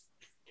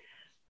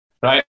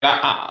 Right.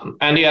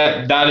 And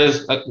yeah, that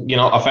is,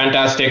 a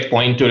fantastic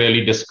point to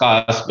really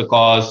discuss,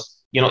 because,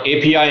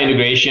 API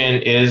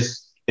integration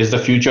is the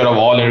future of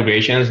all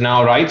integrations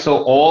now, right?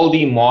 So all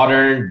the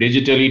modern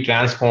digitally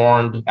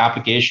transformed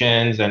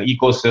applications and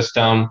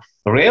ecosystem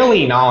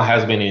really now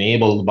has been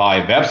enabled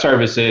by web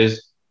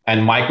services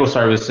and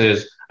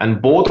microservices.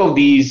 And both of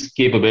these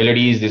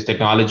capabilities, these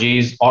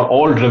technologies are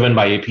all driven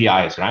by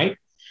APIs, right?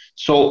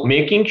 So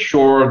making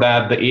sure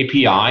that the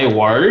API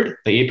world,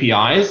 the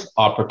APIs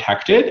are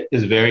protected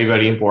is very,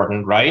 very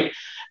important, right?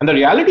 And the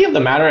reality of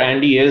the matter,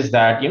 Andy, is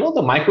that, the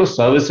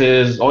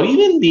microservices or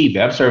even the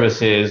web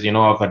services,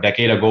 of a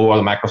decade ago, or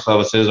the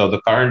microservices of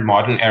the current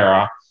modern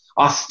era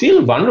are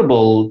still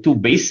vulnerable to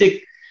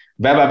basic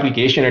web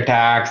application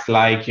attacks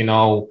like,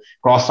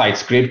 cross-site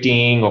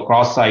scripting or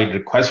cross-site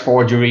request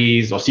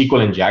forgeries or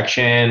SQL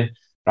injection,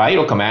 right?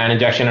 Or command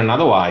injection and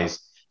otherwise.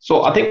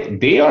 So I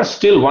think they are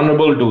still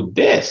vulnerable to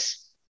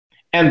this.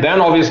 And then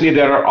obviously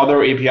there are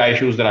other API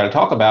issues that I'll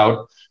talk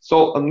about.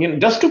 So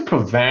just to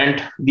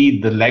prevent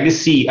the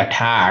legacy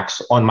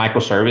attacks on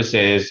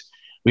microservices,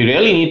 we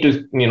really need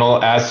to,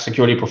 as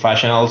security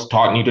professionals,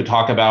 need to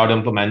talk about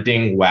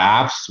implementing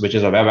WAFs, which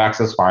is a web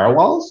access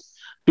firewalls,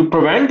 to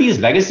prevent these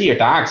legacy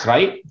attacks,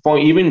 right, for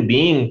even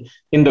being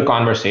in the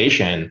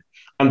conversation.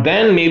 And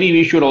then maybe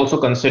we should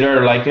also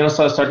consider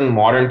certain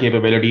modern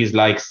capabilities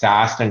like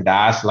SAST and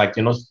DAST,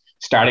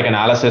 static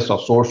analysis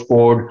of source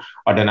code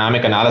or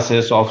dynamic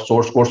analysis of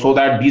source code so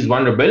that these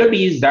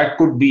vulnerabilities that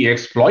could be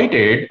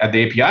exploited at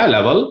the API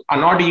level are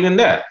not even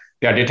there.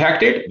 They are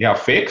detected, they are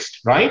fixed,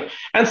 right?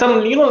 And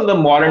some, the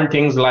modern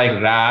things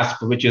like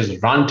RASP, which is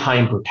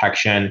runtime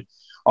protection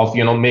of,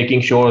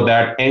 making sure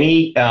that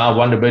any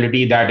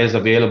vulnerability that is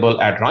available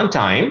at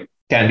runtime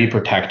can be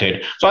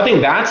protected. So I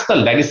think that's the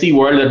legacy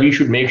world that we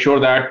should make sure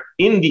that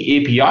in the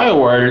API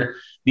world,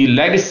 the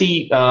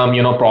legacy,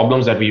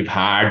 problems that we've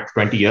had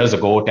 20 years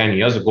ago, 10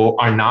 years ago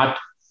are not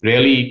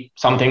really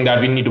something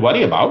that we need to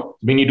worry about.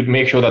 We need to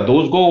make sure that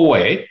those go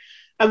away.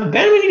 And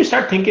then when you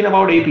start thinking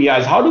about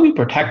APIs, how do we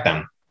protect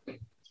them?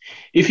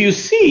 If you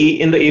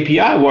see in the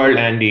API world,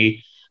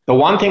 Andy, the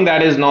one thing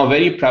that is now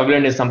very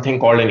prevalent is something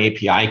called an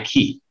API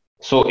key.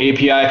 So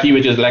API key,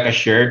 which is like a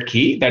shared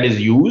key that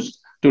is used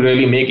to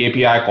really make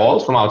API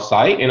calls from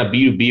outside in a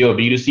B2B or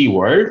B2C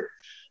world.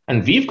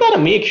 And we've got to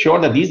make sure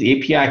that these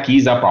API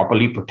keys are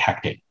properly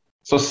protected.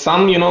 So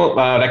some,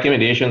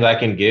 recommendations I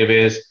can give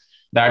is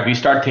that we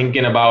start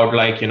thinking about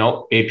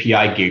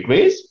API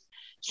gateways.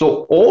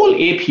 So all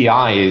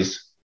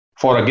APIs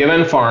for a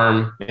given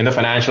firm in the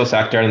financial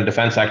sector and the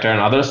defense sector and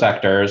other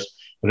sectors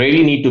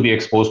really need to be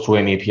exposed to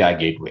an API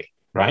gateway,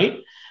 right?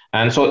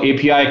 And so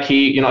API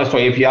key, so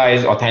API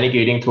is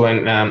authenticating through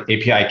an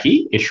API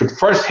key. It should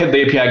first hit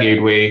the API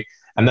gateway,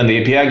 and then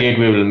the API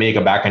gateway will make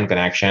a backend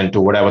connection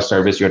to whatever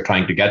service you're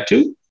trying to get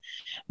to.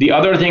 The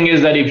other thing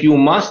is that if you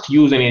must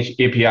use an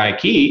API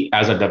key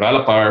as a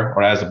developer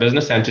or as a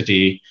business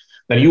entity,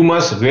 then you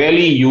must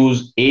really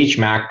use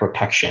HMAC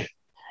protection.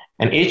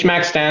 And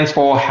HMAC stands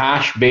for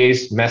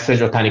hash-based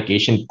message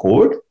authentication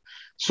code.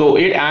 So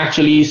it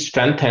actually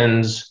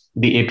strengthens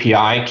the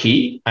API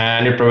key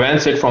and it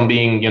prevents it from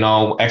being,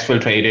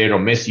 exfiltrated or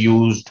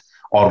misused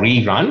or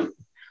rerun.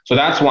 So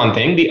that's one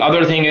thing. The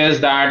other thing is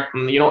that,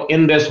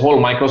 in this whole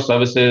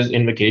microservices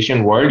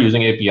invocation world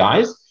using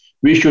APIs,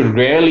 we should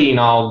really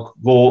now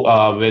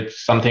go with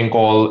something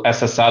called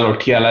SSL or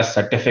TLS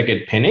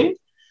certificate pinning,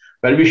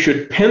 where we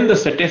should pin the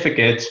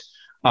certificates,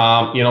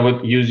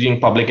 with using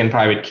public and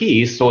private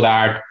keys so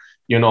that,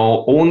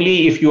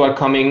 only if you are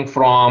coming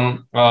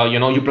from,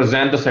 you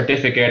present the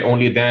certificate,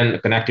 only then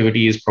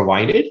connectivity is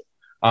provided.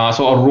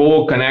 So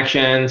rogue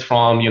connections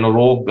from,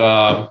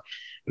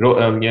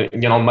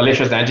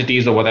 malicious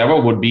entities or whatever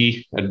would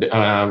be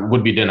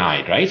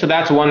denied, right? So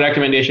that's one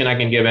recommendation I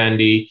can give,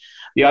 Andy.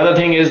 The other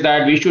thing is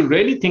that we should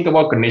really think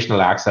about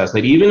conditional access.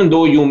 That even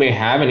though you may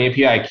have an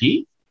API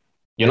key,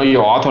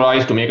 you're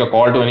authorized to make a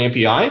call to an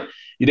API,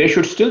 there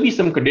should still be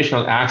some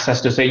conditional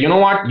access to say,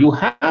 you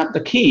have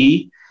the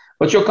key,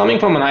 but you're coming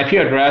from an IP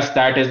address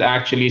that is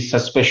actually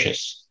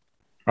suspicious,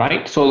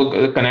 right? So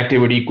the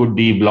connectivity could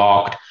be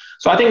blocked.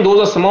 So I think those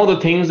are some of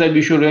the things that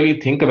we should really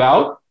think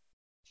about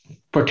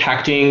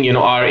protecting,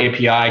 our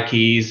API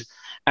keys.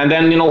 And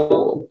then,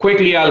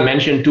 quickly, I'll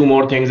mention two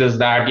more things is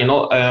that,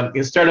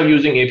 instead of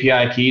using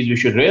API keys, we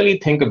should really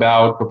think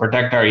about to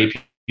protect our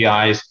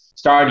APIs,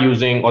 start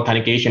using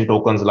authentication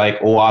tokens like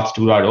OAuth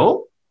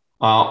 2.0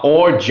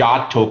 or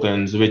JOT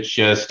tokens, which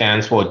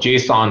stands for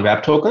JSON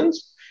Web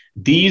Tokens.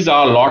 These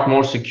are a lot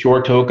more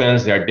secure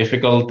tokens. They're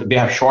difficult. They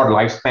have short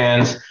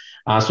lifespans,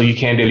 so you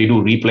can't really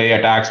do replay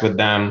attacks with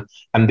them.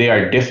 And they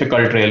are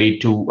difficult really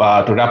to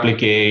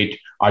replicate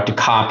or to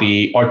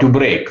copy or to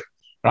break,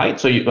 right?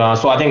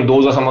 So I think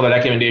those are some of the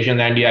recommendations,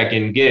 Andy, I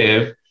can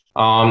give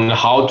on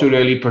how to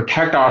really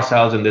protect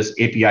ourselves in this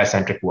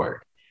API-centric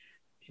world.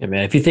 Yeah,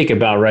 man, if you think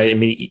about, right,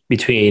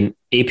 between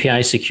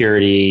API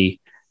security,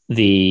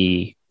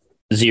 the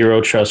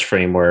zero trust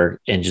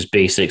framework, and just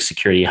basic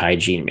security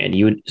hygiene,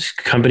 man,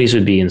 companies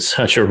would be in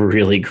such a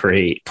really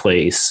great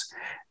place,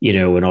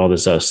 when all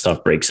this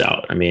stuff breaks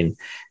out.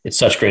 It's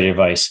such great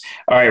advice.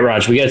 All right,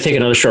 Raj, we got to take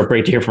another short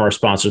break to hear from our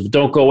sponsors, but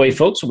don't go away,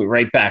 folks. We'll be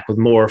right back with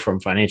more from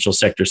Financial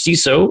Sector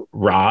CISO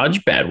Raj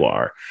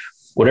Badhwar.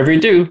 Whatever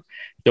you do,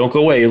 don't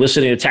go away. You're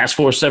listening to Task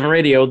Force 7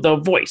 Radio, the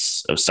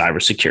voice of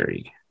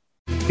cybersecurity.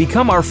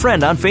 Become our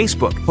friend on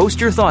Facebook. Post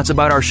your thoughts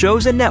about our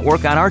shows and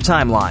network on our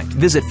timeline.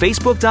 Visit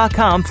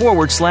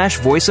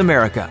facebook.com/Voice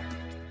America.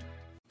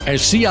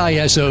 As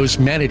CISOs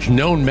manage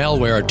known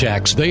malware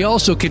attacks, they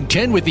also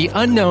contend with the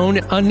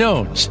unknown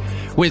unknowns.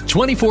 With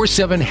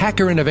 24/7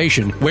 hacker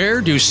innovation, where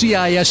do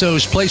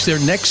CISOs place their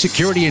next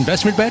security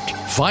investment bet?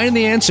 Find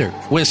the answer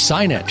with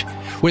SINET.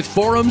 With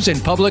forums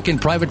and public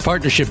and private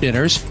partnership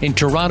dinners in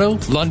Toronto,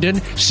 London,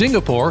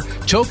 Singapore,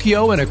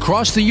 Tokyo, and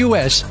across the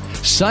U.S.,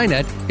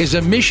 SINET is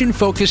a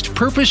mission-focused,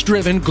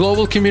 purpose-driven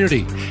global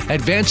community,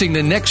 advancing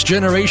the next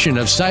generation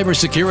of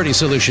cybersecurity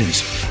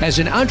solutions. As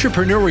an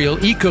entrepreneurial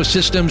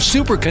ecosystem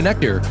super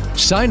connector,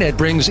 SINET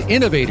brings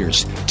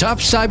innovators, top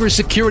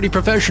cybersecurity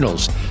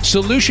professionals,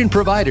 solution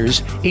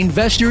providers,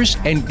 investors,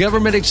 and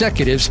government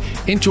executives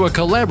into a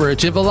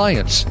collaborative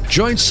alliance.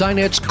 Join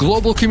SINET's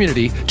global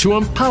community to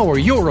empower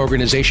your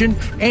organization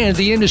and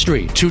the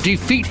industry to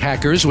defeat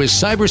hackers with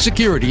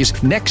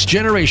cybersecurity's next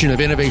generation of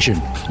innovation.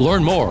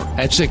 Learn more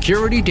at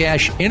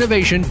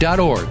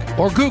security-innovation.org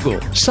or Google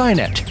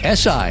SINET,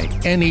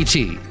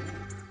 SINET.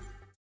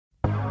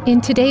 In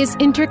today's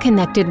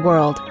interconnected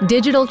world,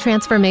 digital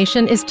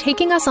transformation is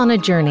taking us on a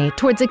journey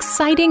towards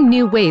exciting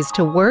new ways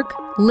to work,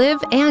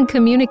 live, and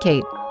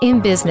communicate.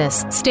 In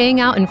business, staying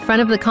out in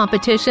front of the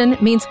competition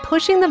means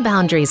pushing the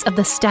boundaries of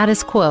the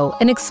status quo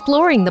and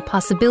exploring the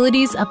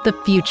possibilities of the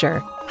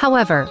future.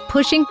 However,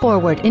 pushing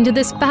forward into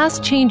this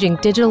fast-changing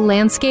digital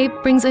landscape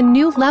brings a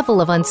new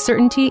level of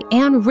uncertainty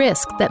and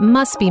risk that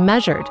must be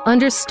measured,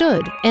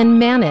 understood, and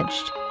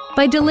managed.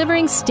 By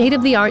delivering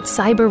state-of-the-art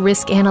cyber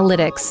risk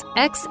analytics,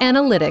 X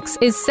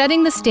Analytics is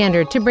setting the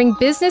standard to bring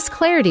business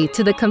clarity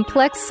to the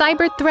complex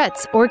cyber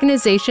threats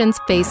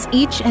organizations face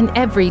each and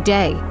every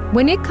day.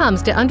 When it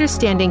comes to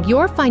understanding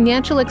your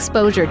financial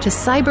exposure to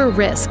cyber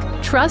risk,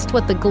 trust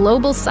what the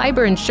global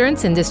cyber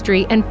insurance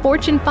industry and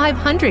Fortune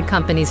 500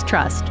 companies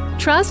trust.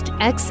 Trust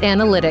X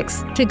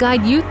Analytics to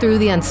guide you through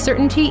the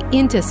uncertainty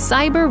into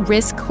cyber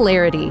risk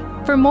clarity.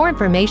 For more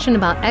information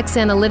about X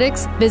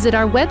Analytics, visit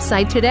our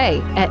website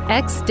today at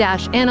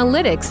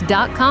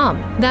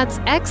x-analytics.com. That's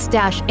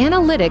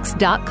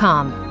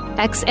x-analytics.com.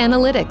 X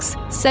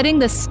Analytics, setting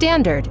the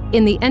standard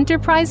in the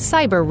enterprise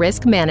cyber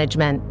risk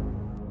management.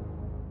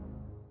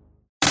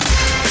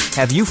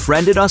 Have you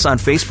friended us on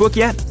Facebook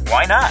yet?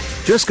 Why not?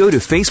 Just go to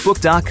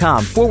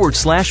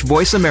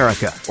facebook.com/Voice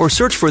America or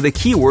search for the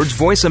keywords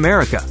Voice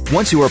America.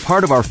 Once you are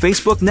part of our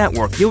Facebook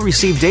network, you'll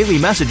receive daily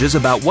messages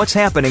about what's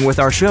happening with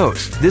our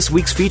shows, this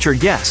week's featured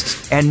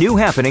guests, and new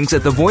happenings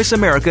at the Voice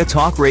America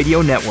Talk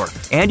Radio Network.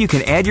 And you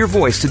can add your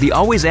voice to the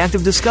always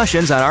active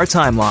discussions on our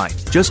timeline.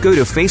 Just go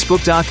to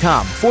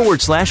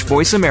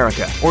facebook.com/Voice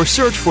America or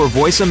search for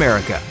Voice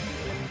America.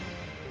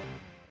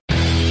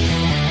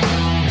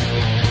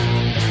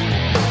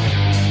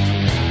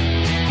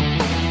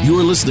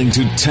 You're listening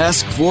to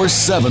Task Force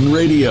 7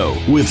 Radio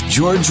with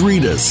George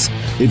Ritas.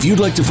 If you'd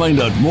like to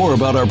find out more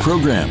about our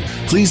program,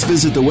 please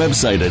visit the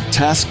website at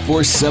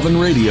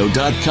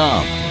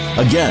taskforce7radio.com.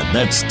 Again,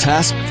 that's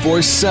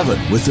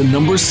taskforce7 with the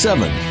number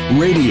 7,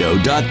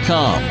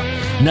 radio.com.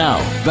 Now,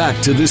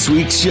 back to this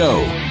week's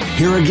show.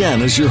 Here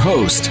again is your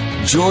host,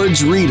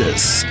 George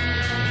Ritas.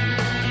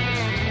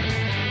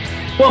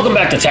 Welcome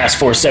back to Task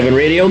Force 7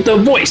 Radio, the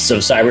voice of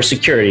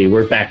cybersecurity.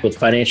 We're back with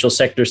Financial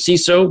Sector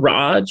CISO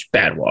Raj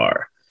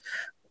Badhwar.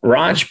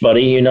 Raj,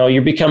 buddy,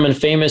 you're becoming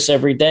famous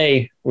every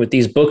day with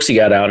these books you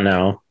got out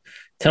now.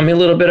 Tell me a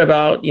little bit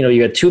about, you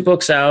got 2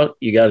 books out,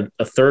 you got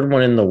a 3rd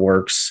one in the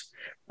works.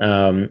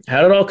 How did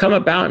it all come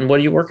about and what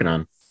are you working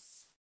on?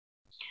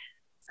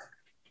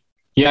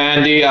 Yeah,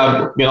 Andy,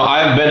 I've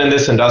been in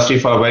this industry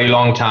for a very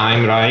long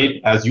time, right?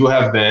 As you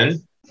have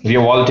been. We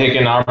have all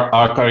taken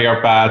our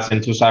career paths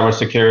into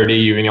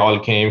cybersecurity. We all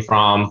came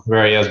from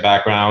various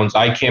backgrounds.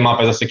 I came up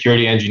as a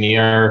security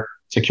engineer,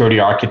 security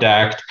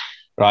architect,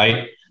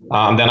 right?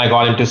 Then I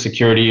got into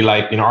security,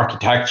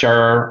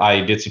 architecture.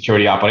 I did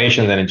security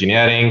operations and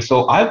engineering.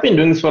 So I've been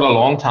doing this for a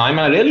long time.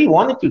 And I really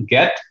wanted to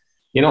get,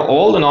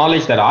 all the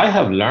knowledge that I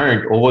have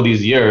learned over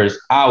these years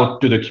out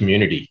to the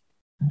community.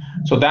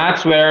 So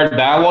that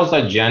was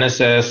the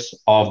genesis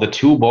of the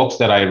 2 books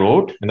that I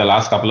wrote in the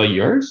last couple of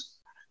years.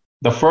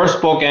 The first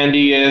book,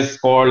 Andy, is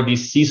called The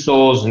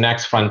CISO's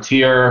Next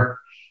Frontier,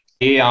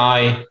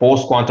 AI,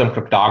 Post-Quantum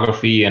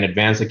Cryptography, and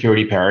Advanced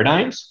Security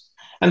Paradigms.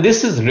 And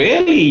this is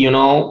really,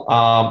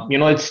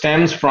 it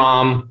stems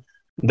from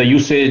the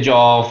usage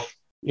of,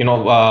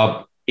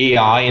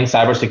 AI in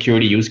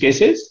cybersecurity use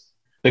cases,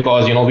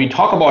 because, we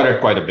talk about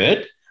it quite a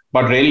bit,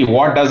 but really,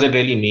 what does it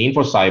really mean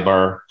for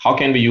cyber? How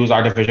can we use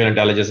artificial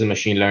intelligence and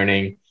machine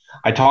learning?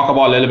 I talk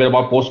about a little bit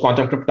about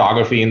post-quantum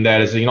cryptography in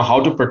there is, how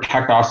to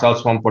protect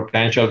ourselves from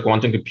potential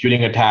quantum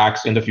computing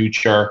attacks in the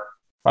future,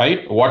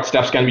 right? What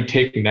steps can we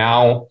take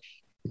now?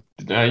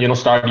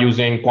 Start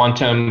using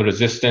quantum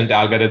resistant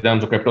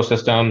algorithms or crypto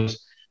systems,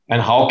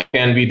 and how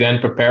can we then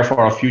prepare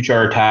for a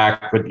future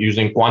attack with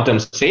using quantum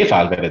safe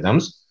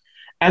algorithms?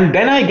 And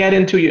then I get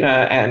into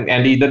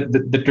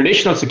the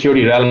traditional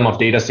security realm of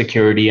data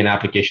security and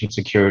application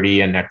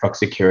security and network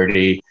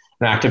security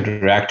and Active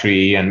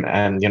Directory and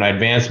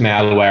advanced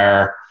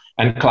malware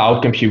and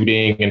cloud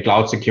computing and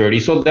cloud security.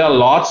 So there are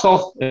lots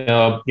of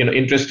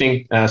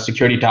interesting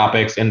security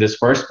topics in this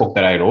first book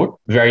that I wrote.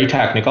 Very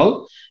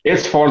technical.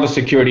 It's for the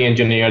security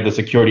engineer, the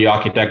security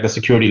architect, the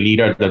security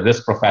leader, the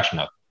risk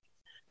professional,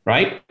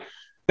 right?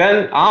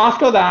 Then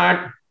after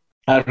that,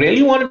 I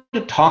really wanted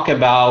to talk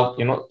about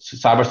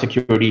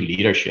cybersecurity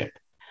leadership,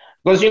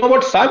 because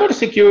what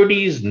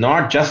cybersecurity is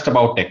not just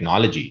about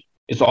technology.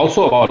 It's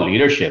also about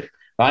leadership,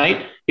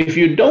 right? If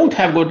you don't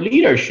have good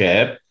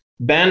leadership,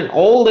 then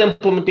all the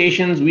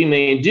implementations we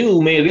may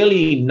do may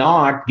really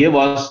not give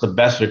us the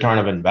best return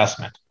of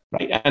investment,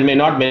 right? And may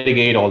not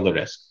mitigate all the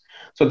risk.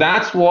 So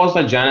that was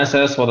the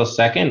genesis for the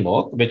second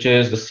book, which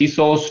is the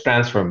CISO's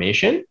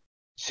Transformation,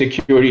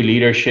 Security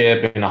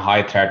Leadership in a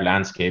High Threat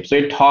Landscape. So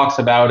it talks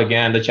about,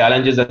 again, the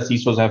challenges that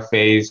CISOs have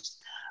faced,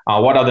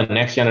 what are the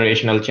next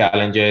generational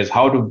challenges,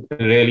 how to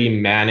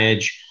really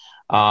manage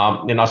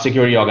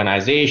security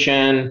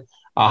organization,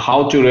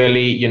 how to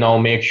really,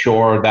 make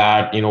sure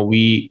that,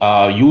 we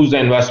use the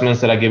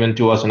investments that are given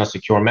to us in a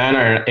secure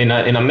manner, in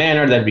a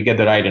manner that we get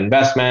the right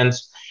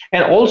investments.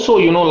 And also,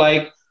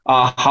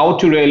 how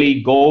to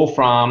really go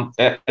from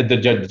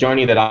the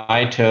journey that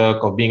I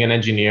took of being an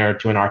engineer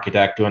to an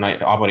architect to an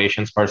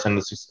operations person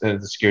in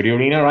the security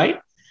arena, right?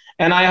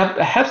 And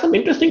I have some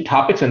interesting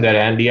topics in there,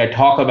 Andy. I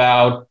talk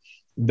about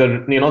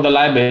the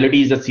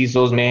liabilities that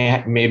CISOs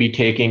may be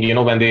taking,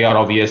 when they are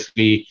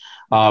obviously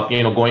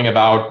going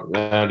about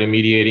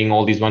remediating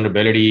all these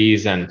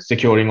vulnerabilities and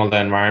securing all the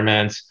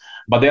environments.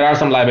 But there are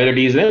some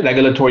liabilities in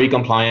regulatory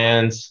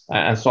compliance,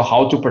 and so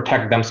how to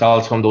protect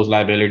themselves from those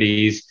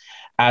liabilities,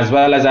 as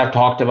well as I've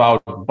talked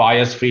about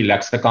bias-free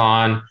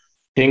lexicon,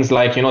 things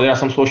like, there are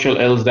some social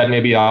ills that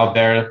may be out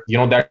there,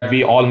 that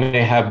we all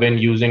may have been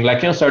using,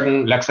 like,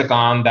 certain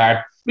lexicon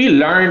that we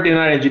learned in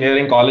our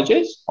engineering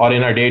colleges or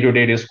in our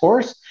day-to-day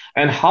discourse,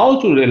 and how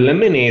to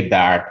eliminate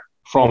that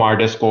from our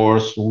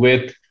discourse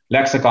with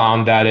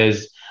lexicon that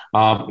is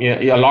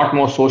a lot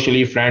more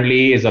socially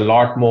friendly, is a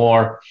lot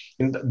more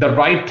the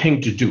right thing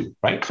to do,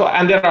 right? So,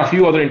 and there are a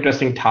few other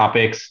interesting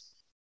topics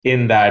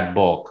in that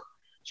book.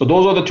 So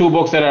those are the two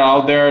books that are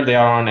out there. They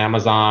are on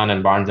Amazon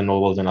and Barnes and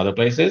Nobles and other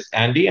places,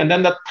 Andy. And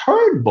then the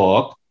third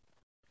book,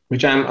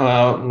 which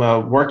I'm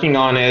working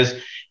on,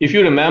 is, if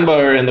you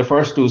remember in the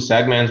first two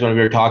segments when we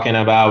were talking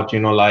about,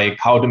 like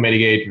how to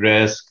mitigate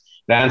risk,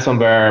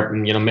 ransomware,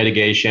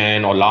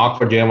 mitigation, or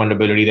Log4J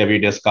vulnerability that we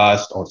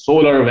discussed, or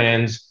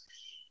SolarWinds,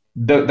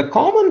 the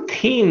common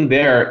theme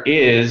there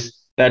is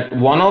that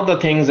one of the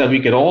things that we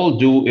could all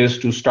do is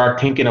to start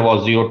thinking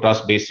about zero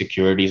trust based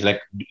securities,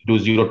 like do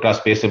zero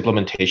trust based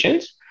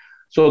implementations.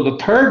 So the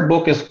third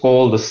book is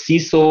called The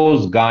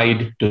CISO's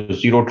Guide to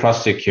Zero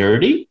Trust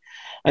Security.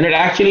 And it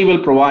actually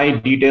will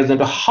provide details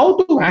into how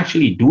to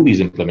actually do these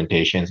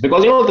implementations,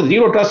 because, the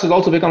zero trust has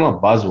also become a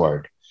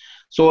buzzword.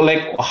 So,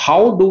 like,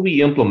 how do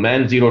we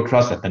implement zero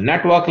trust at the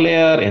network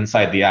layer,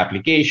 inside the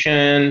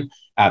application,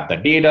 at the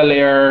data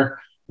layer,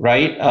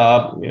 right?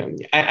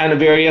 And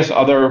various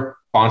other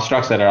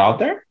constructs that are out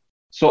there.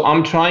 So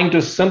I'm trying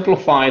to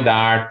simplify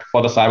that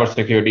for the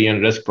cybersecurity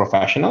and risk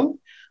professional,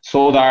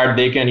 so that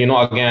they can,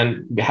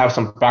 again, have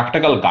some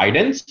practical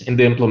guidance in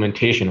the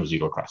implementation of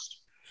zero trust.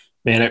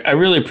 Man, I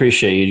really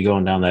appreciate you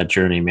going down that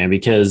journey, man,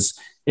 because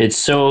it's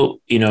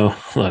so,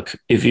 look,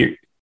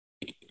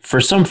 for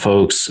some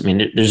folks, I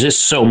mean, there's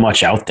just so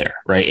much out there,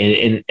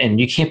 right?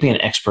 And you can't be an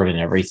expert in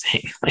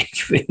everything. Like,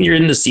 when you're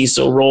in the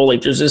CISO role,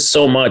 like, there's just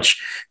so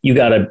much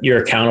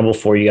you're accountable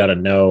for, you got to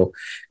know.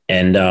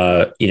 And,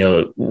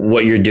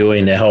 what you're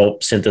doing to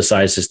help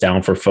synthesize this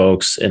down for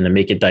folks and to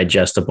make it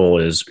digestible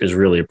is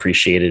really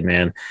appreciated,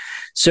 man.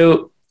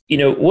 So,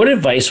 what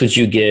advice would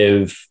you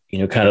give,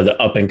 kind of the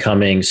up and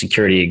coming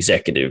security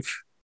executive?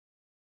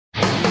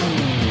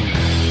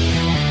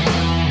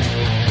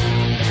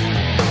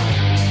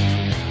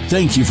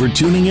 Thank you for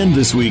tuning in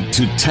this week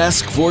to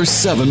Task Force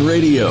 7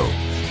 Radio.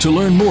 To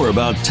learn more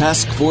about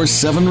Task Force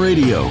 7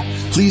 Radio,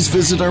 please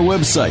visit our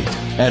website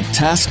at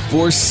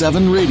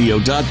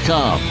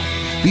taskforce7radio.com.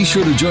 Be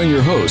sure to join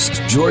your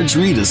host, George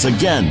Reedus,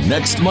 again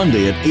next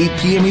Monday at 8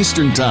 p.m.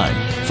 Eastern Time,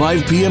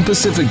 5 p.m.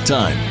 Pacific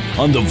Time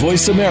on the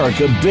Voice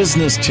America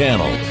Business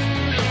Channel.